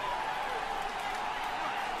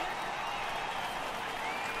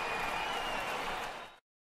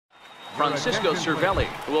 Francisco Cervelli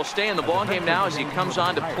will stay in the ballgame now as he comes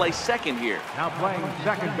on to play second here. Now playing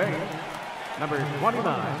second base, number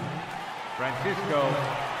 29, Francisco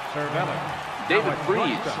Cervelli. David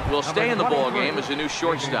Freese will stay in the ballgame as a new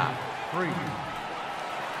shortstop.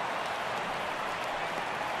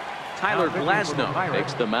 Tyler Glasnow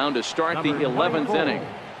takes the mound to start the 11th inning.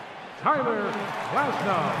 Tyler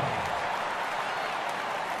Glasnow.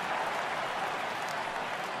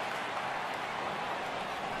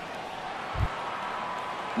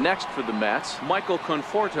 Next for the Mets, Michael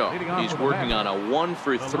Conforto. He's working on a 1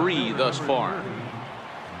 for 3 thus far.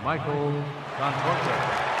 Michael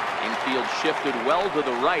Conforto. Infield shifted well to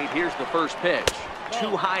the right. Here's the first pitch.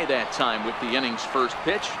 Too high that time with the inning's first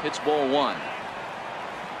pitch. It's ball 1.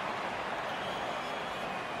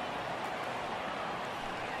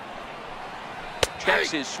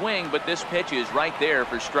 Checks his swing, but this pitch is right there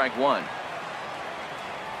for strike 1.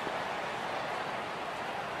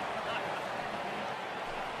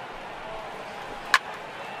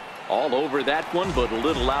 All over that one, but a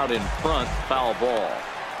little out in front. Foul ball.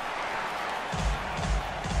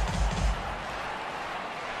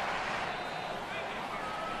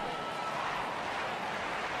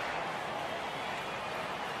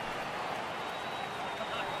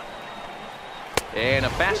 And a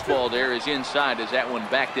fastball there is inside as that one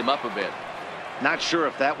backed him up a bit. Not sure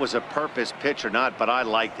if that was a purpose pitch or not, but I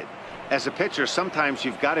liked it. As a pitcher, sometimes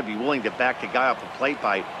you've got to be willing to back the guy off the plate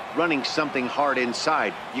by running something hard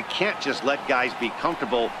inside. You can't just let guys be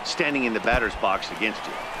comfortable standing in the batter's box against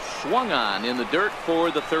you. Swung on in the dirt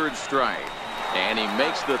for the 3rd strike. And he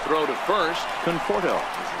makes the throw to first. Conforto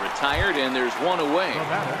is retired, and there's 1 away.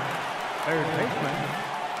 Third baseman.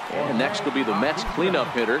 And next will be the Mets cleanup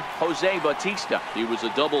hitter, Jose Bautista. He was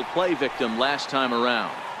a double play victim last time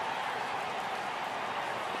around.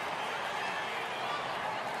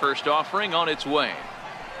 First offering on its way.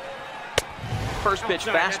 First pitch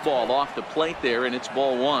fastball off the plate there, and it's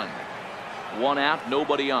ball 1. 1 out,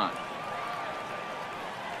 nobody on.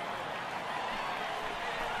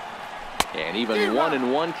 And even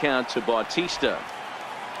 1-1 count to Bautista.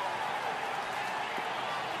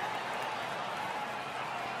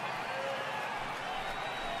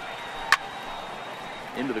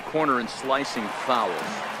 into the corner and slicing foul.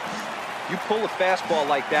 You pull a fastball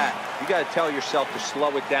like that, you got to tell yourself to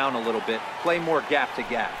slow it down a little bit, play more gap to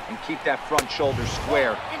gap, and keep that front shoulder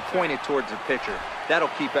square, pointed towards the pitcher. That'll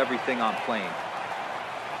keep everything on plane.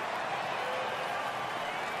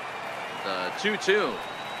 The 2-2.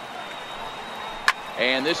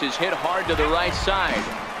 And this is hit hard to the right side.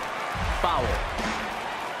 Foul.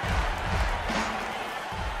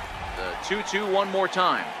 The 2-2 one more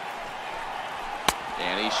time.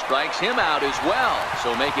 And he strikes him out as well.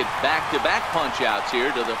 So make it back-to-back punch-outs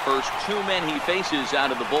here to the first two men he faces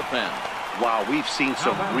out of the bullpen. Wow, we've seen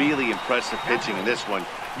some really impressive pitching in this one.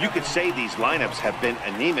 You could say these lineups have been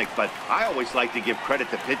anemic, but I always like to give credit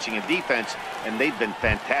to pitching and defense, and they've been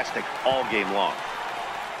fantastic all game long.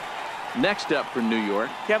 Next up for New York,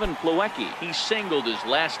 Kevin Plawecki. He singled his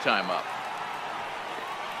last time up.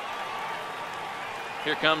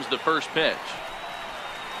 Here comes the first pitch.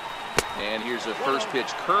 And here's a first pitch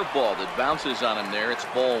curveball that bounces on him there. It's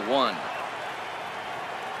ball one.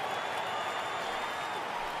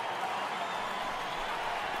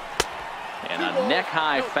 And a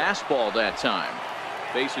neck-high fastball that time.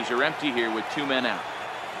 Bases are empty here with two men out.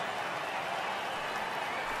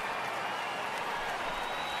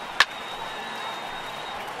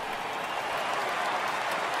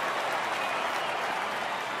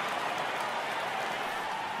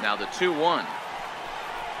 Now the 2-1.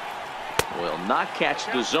 Will not catch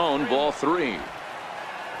the zone. Ball three.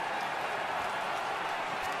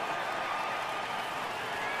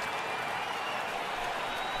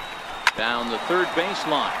 Down the third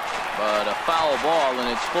baseline, but a foul ball, and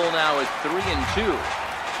it's full now at 3-2.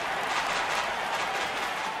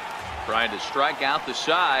 Trying to strike out the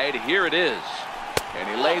side. Here it is. And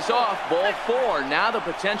he lays off. Ball four. Now the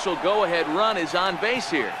potential go-ahead run is on base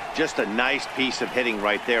here. Just a nice piece of hitting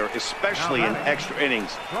right there, especially in extra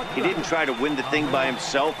innings. He didn't try to win the thing by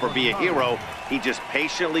himself or be a hero. He just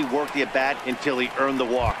patiently worked the at-bat until he earned the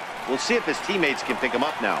walk. We'll see if his teammates can pick him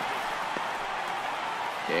up now.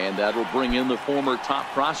 And that will bring in the former top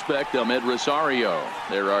prospect, Ahmed Rosario.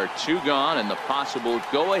 There are two gone and the possible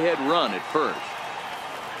go-ahead run at first.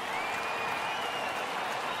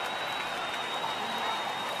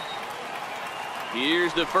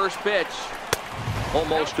 Here's the first pitch.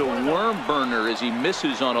 Almost a worm burner as he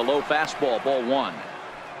misses on a low fastball. Ball one.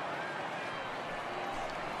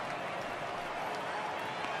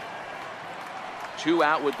 Two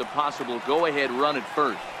out with the possible go-ahead run at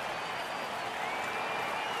first.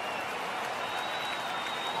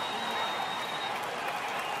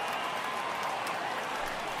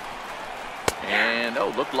 And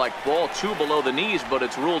looked like ball two below the knees, but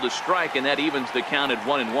it's ruled a strike, and that evens the count at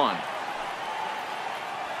 1-1.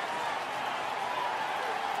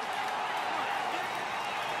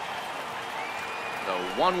 The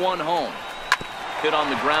 1-1 home. Hit on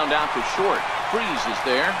the ground out to short. Freeze is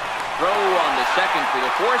there. Throw on the second for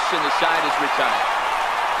the force, and the side is retired.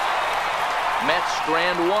 Mets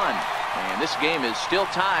strand one, and this game is still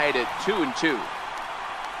tied at 2-2.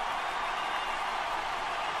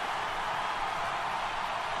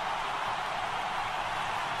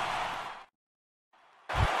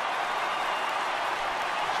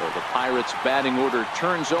 So the Pirates batting order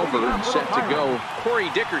turns over and set to go. Corey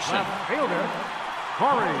Dickerson. Fielder,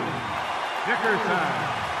 Corey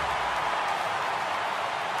Dickerson.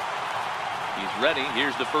 He's ready.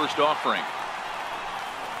 Here's the first offering.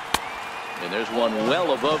 And there's one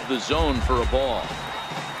well above the zone for a ball.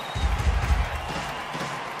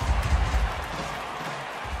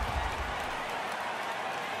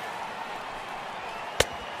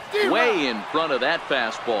 Way in front of that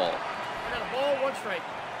fastball. I got a ball, one strike.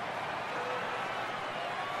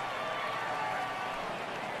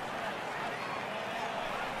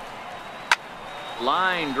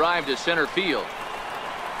 Line drive to center field.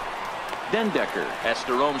 Dendecker has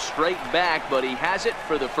to roam straight back, but he has it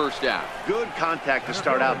for the first out. Good contact to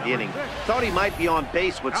start out the inning. Thought he might be on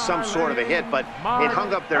base with some sort of a hit, but it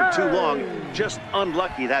hung up there too long. Just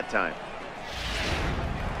unlucky that time.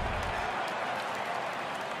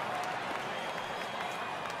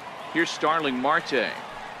 Here's Starling Marte.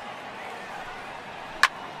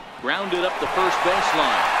 Grounded up the first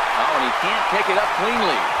baseline. Oh, and he can't pick it up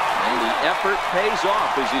cleanly. And the effort pays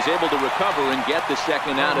off as he's able to recover and get the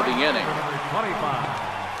second out of the inning. 25,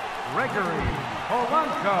 Gregory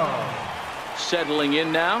Polanco. Settling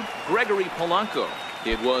in now, Gregory Polanco.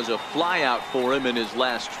 It was a flyout for him in his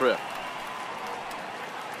last trip.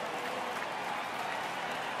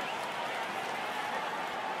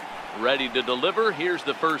 Ready to deliver. Here's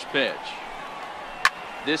the first pitch.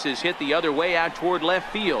 This is hit the other way out toward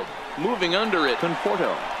left field. Moving under it,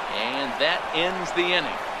 Conforto. And that ends the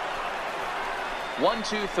inning. 1,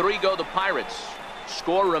 2, 3 go the Pirates.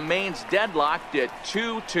 Score remains deadlocked at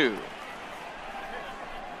 2-2.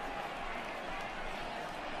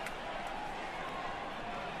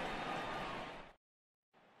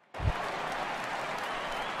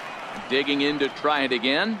 Digging in to try it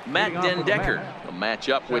again, Matt Den Decker. A match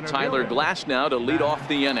up with Tyler Glass now to lead off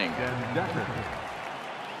the inning.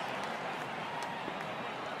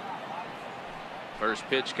 First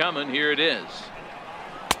pitch coming. Here it is.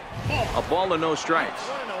 A ball and no strikes.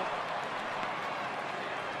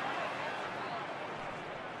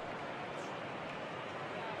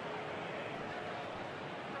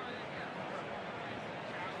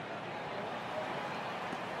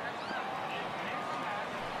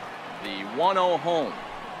 The 1-0 home.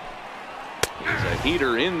 He's a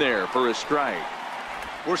heater in there for a strike.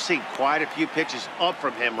 We're seeing quite a few pitches up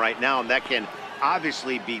from him right now, and that can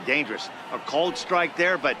obviously be dangerous. A cold strike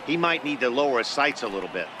there, but he might need to lower his sights a little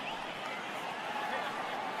bit.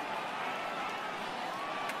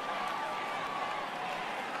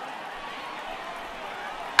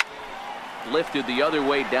 Lifted the other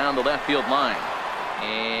way down the left field line.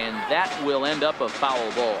 And that will end up a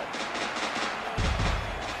foul ball.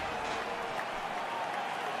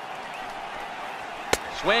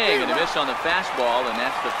 Swing and a miss on the fastball, and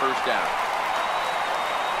that's the first out.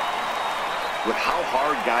 With how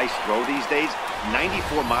hard guys throw these days,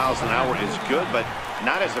 94 miles an hour is good, but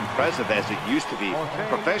not as impressive as it used to be.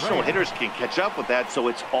 Professional hitters can catch up with that, so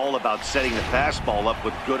it's all about setting the fastball up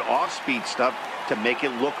with good off-speed stuff to make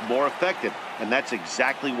it look more effective, and that's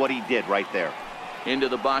exactly what he did right there. Into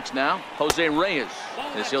the box now, Jose Reyes,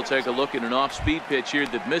 as he'll take a look at an off-speed pitch here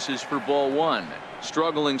that misses for ball 1.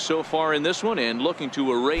 Struggling so far in this one and looking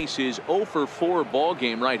to erase his 0 for 4 ball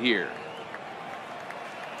game right here.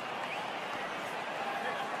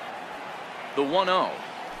 The 1-0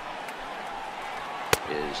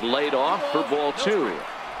 is laid off for ball 2.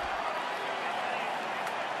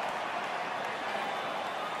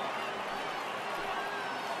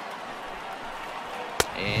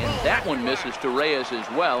 And that one misses to Reyes as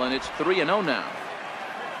well, and it's 3-0 now.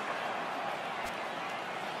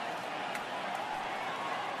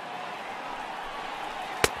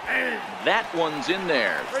 That one's in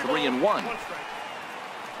there. 3-1.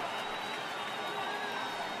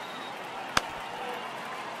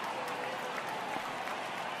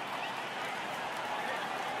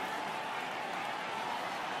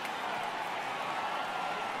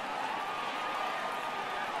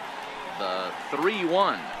 The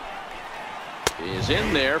 3-1 is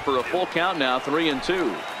in there for a full count now.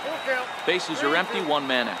 3-2. Bases are empty. 1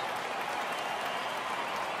 man out.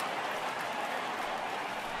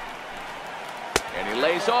 And he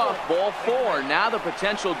lays off ball 4. Now the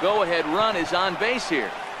potential go-ahead run is on base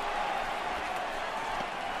here.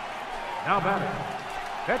 Now batting,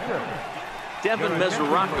 pitcher. Devin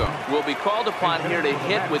Mesoraco will be called upon here to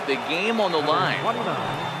hit with the game on the line. 29,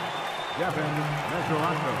 Devin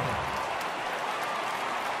Mesoraco.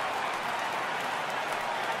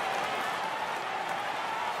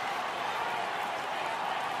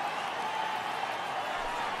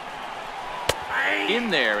 In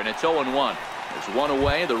there, and it's 0-1. There's one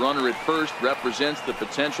away. The runner at first represents the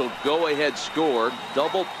potential go-ahead score.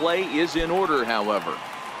 Double play is in order, however.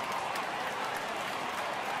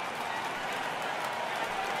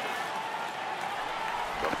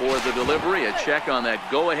 Before the delivery, a check on that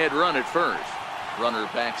go-ahead run at first. Runner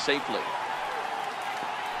back safely.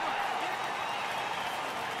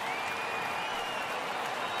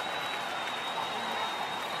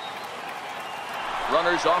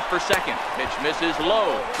 Runners off for second. Pitch misses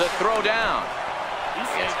low. The throw down.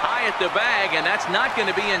 It's high at the bag, and that's not going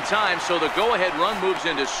to be in time, so the go-ahead run moves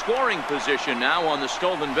into scoring position now on the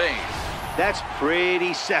stolen base. That's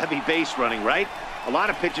pretty savvy base running, right? A lot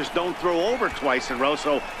of pitchers don't throw over twice in a row,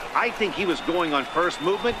 so I think he was going on first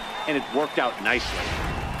movement, and it worked out nicely.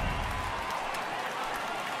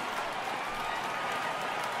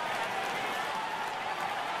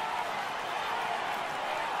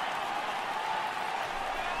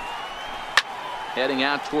 Heading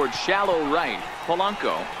out towards shallow right.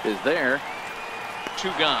 Polanco is there. 2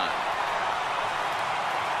 gone.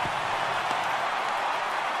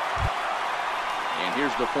 And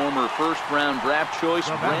here's the former first-round draft choice,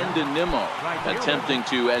 Brandon Nimmo, attempting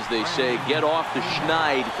to, as they say, get off the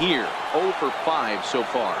schneid here. 0 for 5 so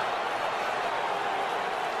far.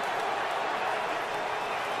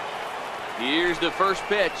 Here's the first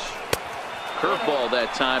pitch. Curveball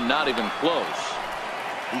that time, not even close.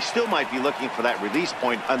 He still might be looking for that release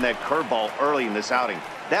point on that curveball early in this outing.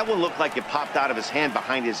 That one looked like it popped out of his hand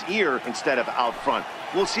behind his ear instead of out front.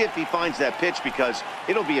 We'll see if he finds that pitch because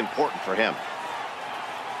it'll be important for him.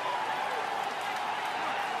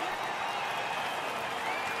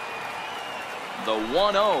 The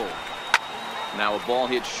 1-0. Now a ball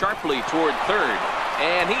hit sharply toward third.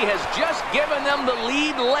 And he has just given them the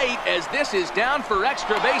lead late as this is down for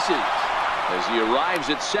extra bases. As he arrives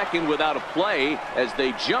at second without a play as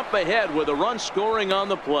they jump ahead with a run scoring on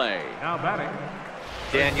the play. Now batting.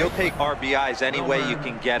 Dan, you'll take RBIs any way you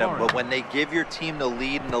can get them, but when they give your team the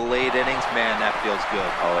lead in the late innings, man, that feels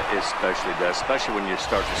good. Oh, it especially does, especially when you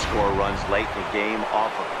start to score runs late in the game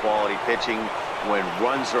off of quality pitching. When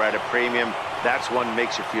runs are at a premium, that's one that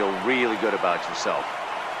makes you feel really good about yourself.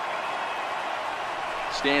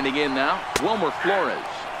 Standing in now, Wilmer Flores.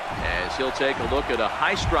 As he'll take a look at a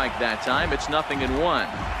high strike that time, it's 0-1.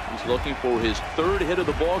 He's looking for his third hit of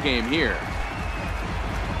the ball game here.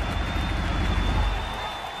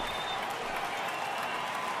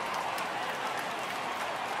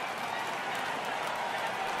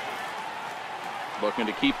 Looking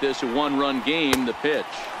to keep this a one-run game. The pitch.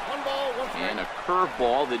 1 ball, 1 strike. And a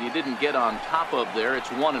curveball that he didn't get on top of there. It's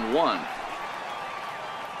 1-1.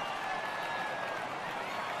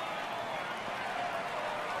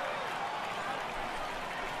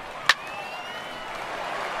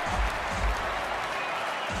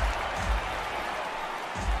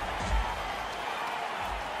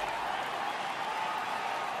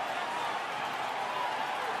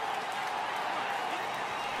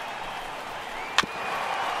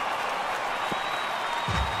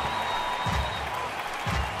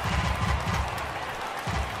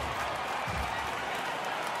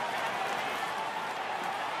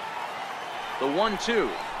 The 1-2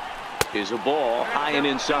 is a ball high and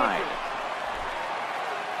inside.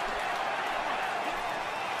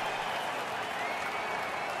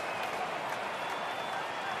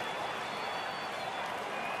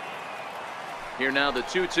 Here now the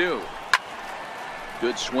 2-2.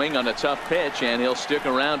 Good swing on a tough pitch, and he'll stick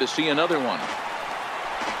around to see another one.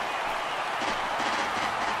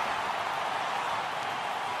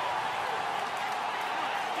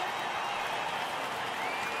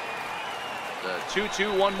 The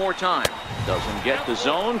 2-2 one more time. Doesn't get the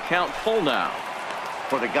zone. Count full now.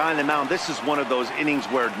 For the guy on the mound, this is one of those innings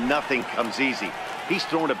where nothing comes easy. He's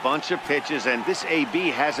thrown a bunch of pitches, and this AB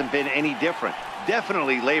hasn't been any different.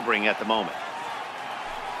 Definitely laboring at the moment.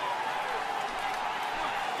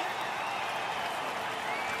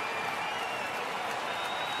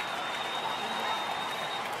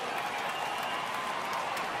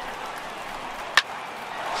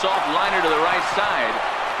 Soft liner to the right side.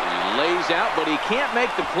 He lays out, but he can't make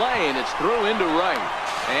the play, and it's through into right.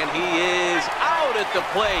 And he is out at the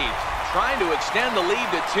plate, trying to extend the lead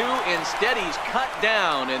to 2. Instead, he's cut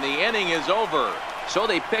down, and the inning is over. So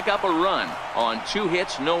they pick up a run on 2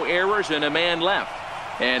 hits, no errors, and a man left.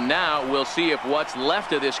 And now we'll see if what's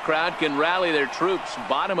left of this crowd can rally their troops.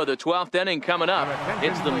 Bottom of the 12th inning coming up.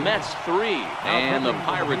 It's the Mets 3 and the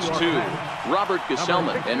Pirates 2. Robert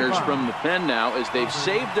Gesellman enters from the pen now as they've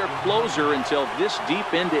saved their closer until this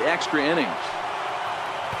deep into extra innings.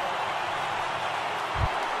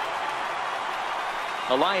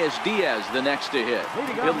 Elias Diaz the next to hit.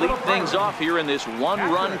 He'll lead things off here in this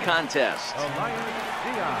one-run contest.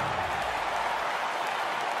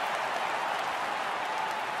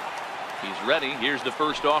 He's ready. Here's the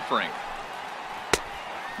first offering.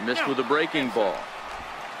 Missed with a breaking ball.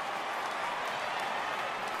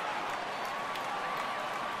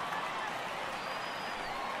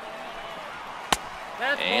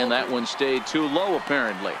 And that one stayed too low,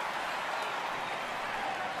 apparently.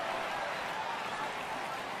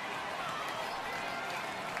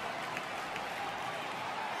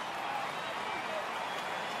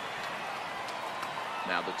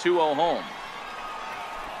 Now the 2-0 home.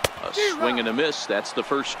 A swing and a miss. That's the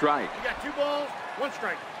first strike. You got 2 balls, 1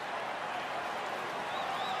 strike.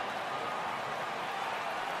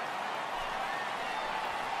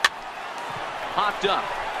 Popped up.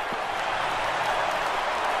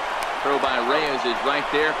 Throw by Reyes is right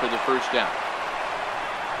there for the first down.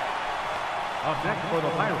 Up next for the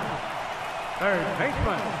Pirates, third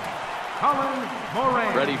baseman, Colin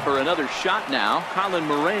Moran. Ready for another shot now. Colin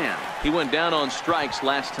Moran. He went down on strikes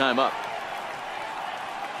last time up.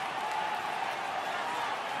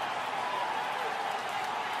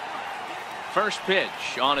 First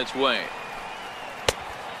pitch on its way.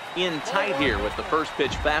 In tight here with the first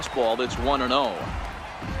pitch fastball that's 1-0.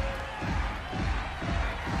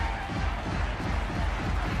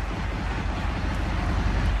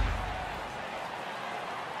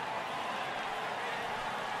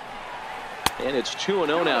 And it's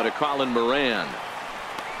 2-0 now to Colin Moran.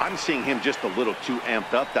 I'm seeing him just a little too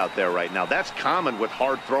amped up out there right now. That's common with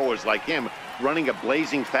hard throwers like him. Running a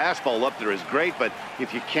blazing fastball up there is great, but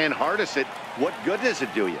if you can't harness it, what good does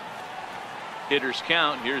it do you? Hitters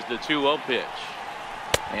count. Here's the 2-0 pitch.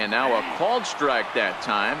 And now a called strike that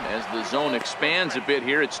time as the zone expands a bit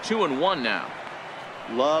here. It's 2-1 now.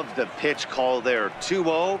 Love the pitch call there.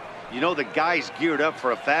 2-0. You know the guy's geared up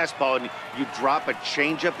for a fastball, and you drop a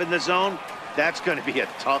changeup in the zone. That's going to be a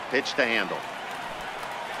tough pitch to handle.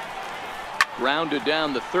 Grounded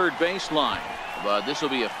down the third baseline, but this will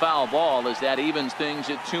be a foul ball as that evens things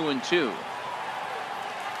at 2-2.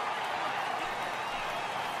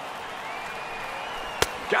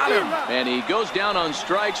 Got him. And he goes down on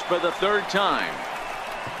strikes for the third time.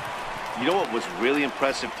 You know what was really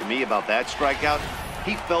impressive to me about that strikeout?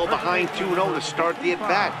 He fell behind 2-0 to start the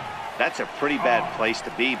at-bat. That's a pretty bad place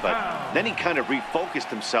to be, but then he kind of refocused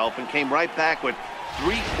himself and came right back with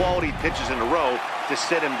 3 quality pitches in a row to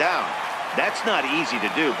sit him down. That's not easy to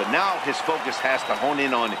do, but now his focus has to hone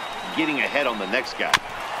in on getting ahead on the next guy.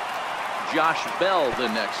 Josh Bell the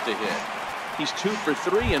next to hit. He's 2 for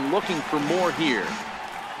 3 and looking for more here.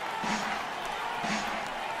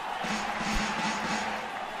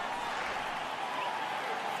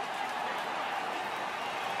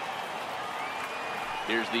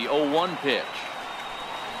 Here's the 0-1 pitch.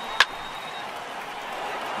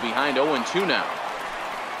 Behind 0-2 now.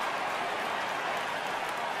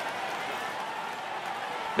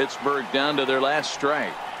 Pittsburgh down to their last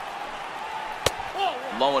strike.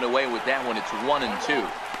 Low and away with that one. It's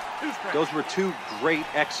 1-2. Those were 2 great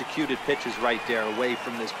executed pitches right there away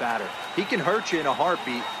from this batter. He can hurt you in a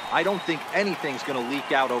heartbeat. I don't think anything's going to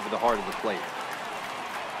leak out over the heart of the plate.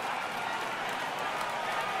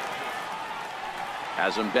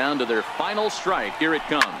 Has them down to their final strike. Here it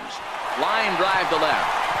comes. Line drive to left.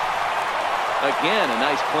 Again, a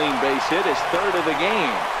nice clean base hit. His 3rd of the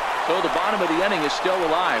game. So the bottom of the inning is still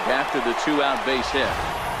alive after the 2-out base hit.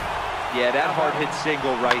 Yeah, that hard hit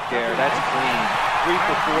single right there. That's clean. 3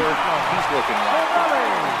 for 4. He's looking right.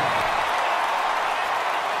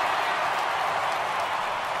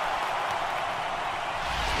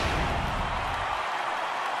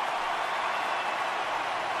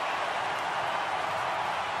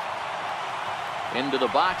 Into the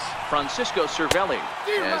box, Francisco Cervelli,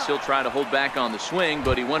 as he'll try to hold back on the swing,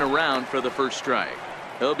 but he went around for the first strike.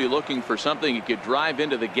 He'll be looking for something he could drive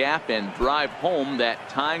into the gap and drive home that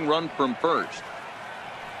tying run from first.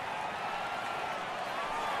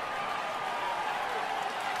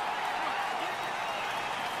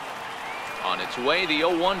 On its way, the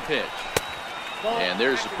 0-1 pitch. And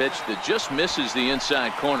there's a pitch that just misses the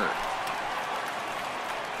inside corner.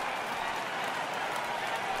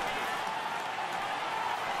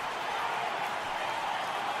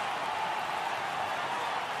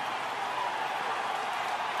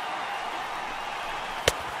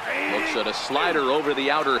 Looks at a slider over the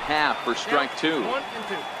outer half for strike 2. 1-2.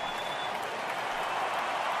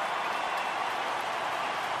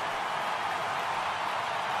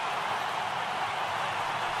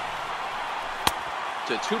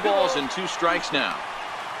 To 2 balls and 2 strikes now.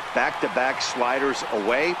 Back-to-back sliders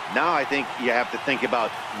away. Now I think you have to think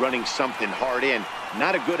about running something hard in.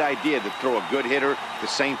 Not a good idea to throw a good hitter the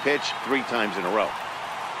same pitch 3 times in a row.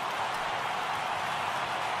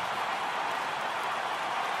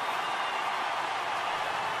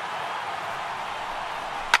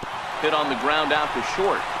 Hit on the ground out to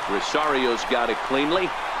short. Rosario's got it cleanly.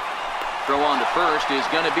 Throw on to first is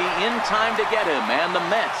going to be in time to get him, and the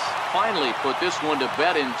Mets finally put this one to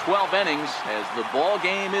bed in 12 innings as the ball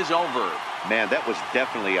game is over. Man, that was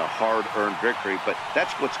definitely a hard-earned victory, but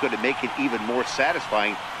that's what's going to make it even more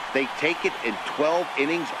satisfying. They take it in 12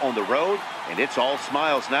 innings on the road, and it's all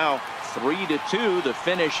smiles now. 3-2 the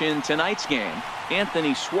finish in tonight's game.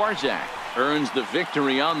 Anthony Swarzak earns the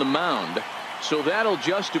victory on the mound. So that'll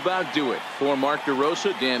just about do it. For Mark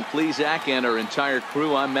DeRosa, Dan Plesac, and our entire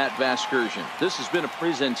crew, I'm Matt Vasgersian. This has been a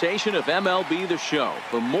presentation of MLB The Show.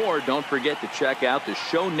 For more, don't forget to check out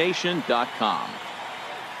theshownation.com.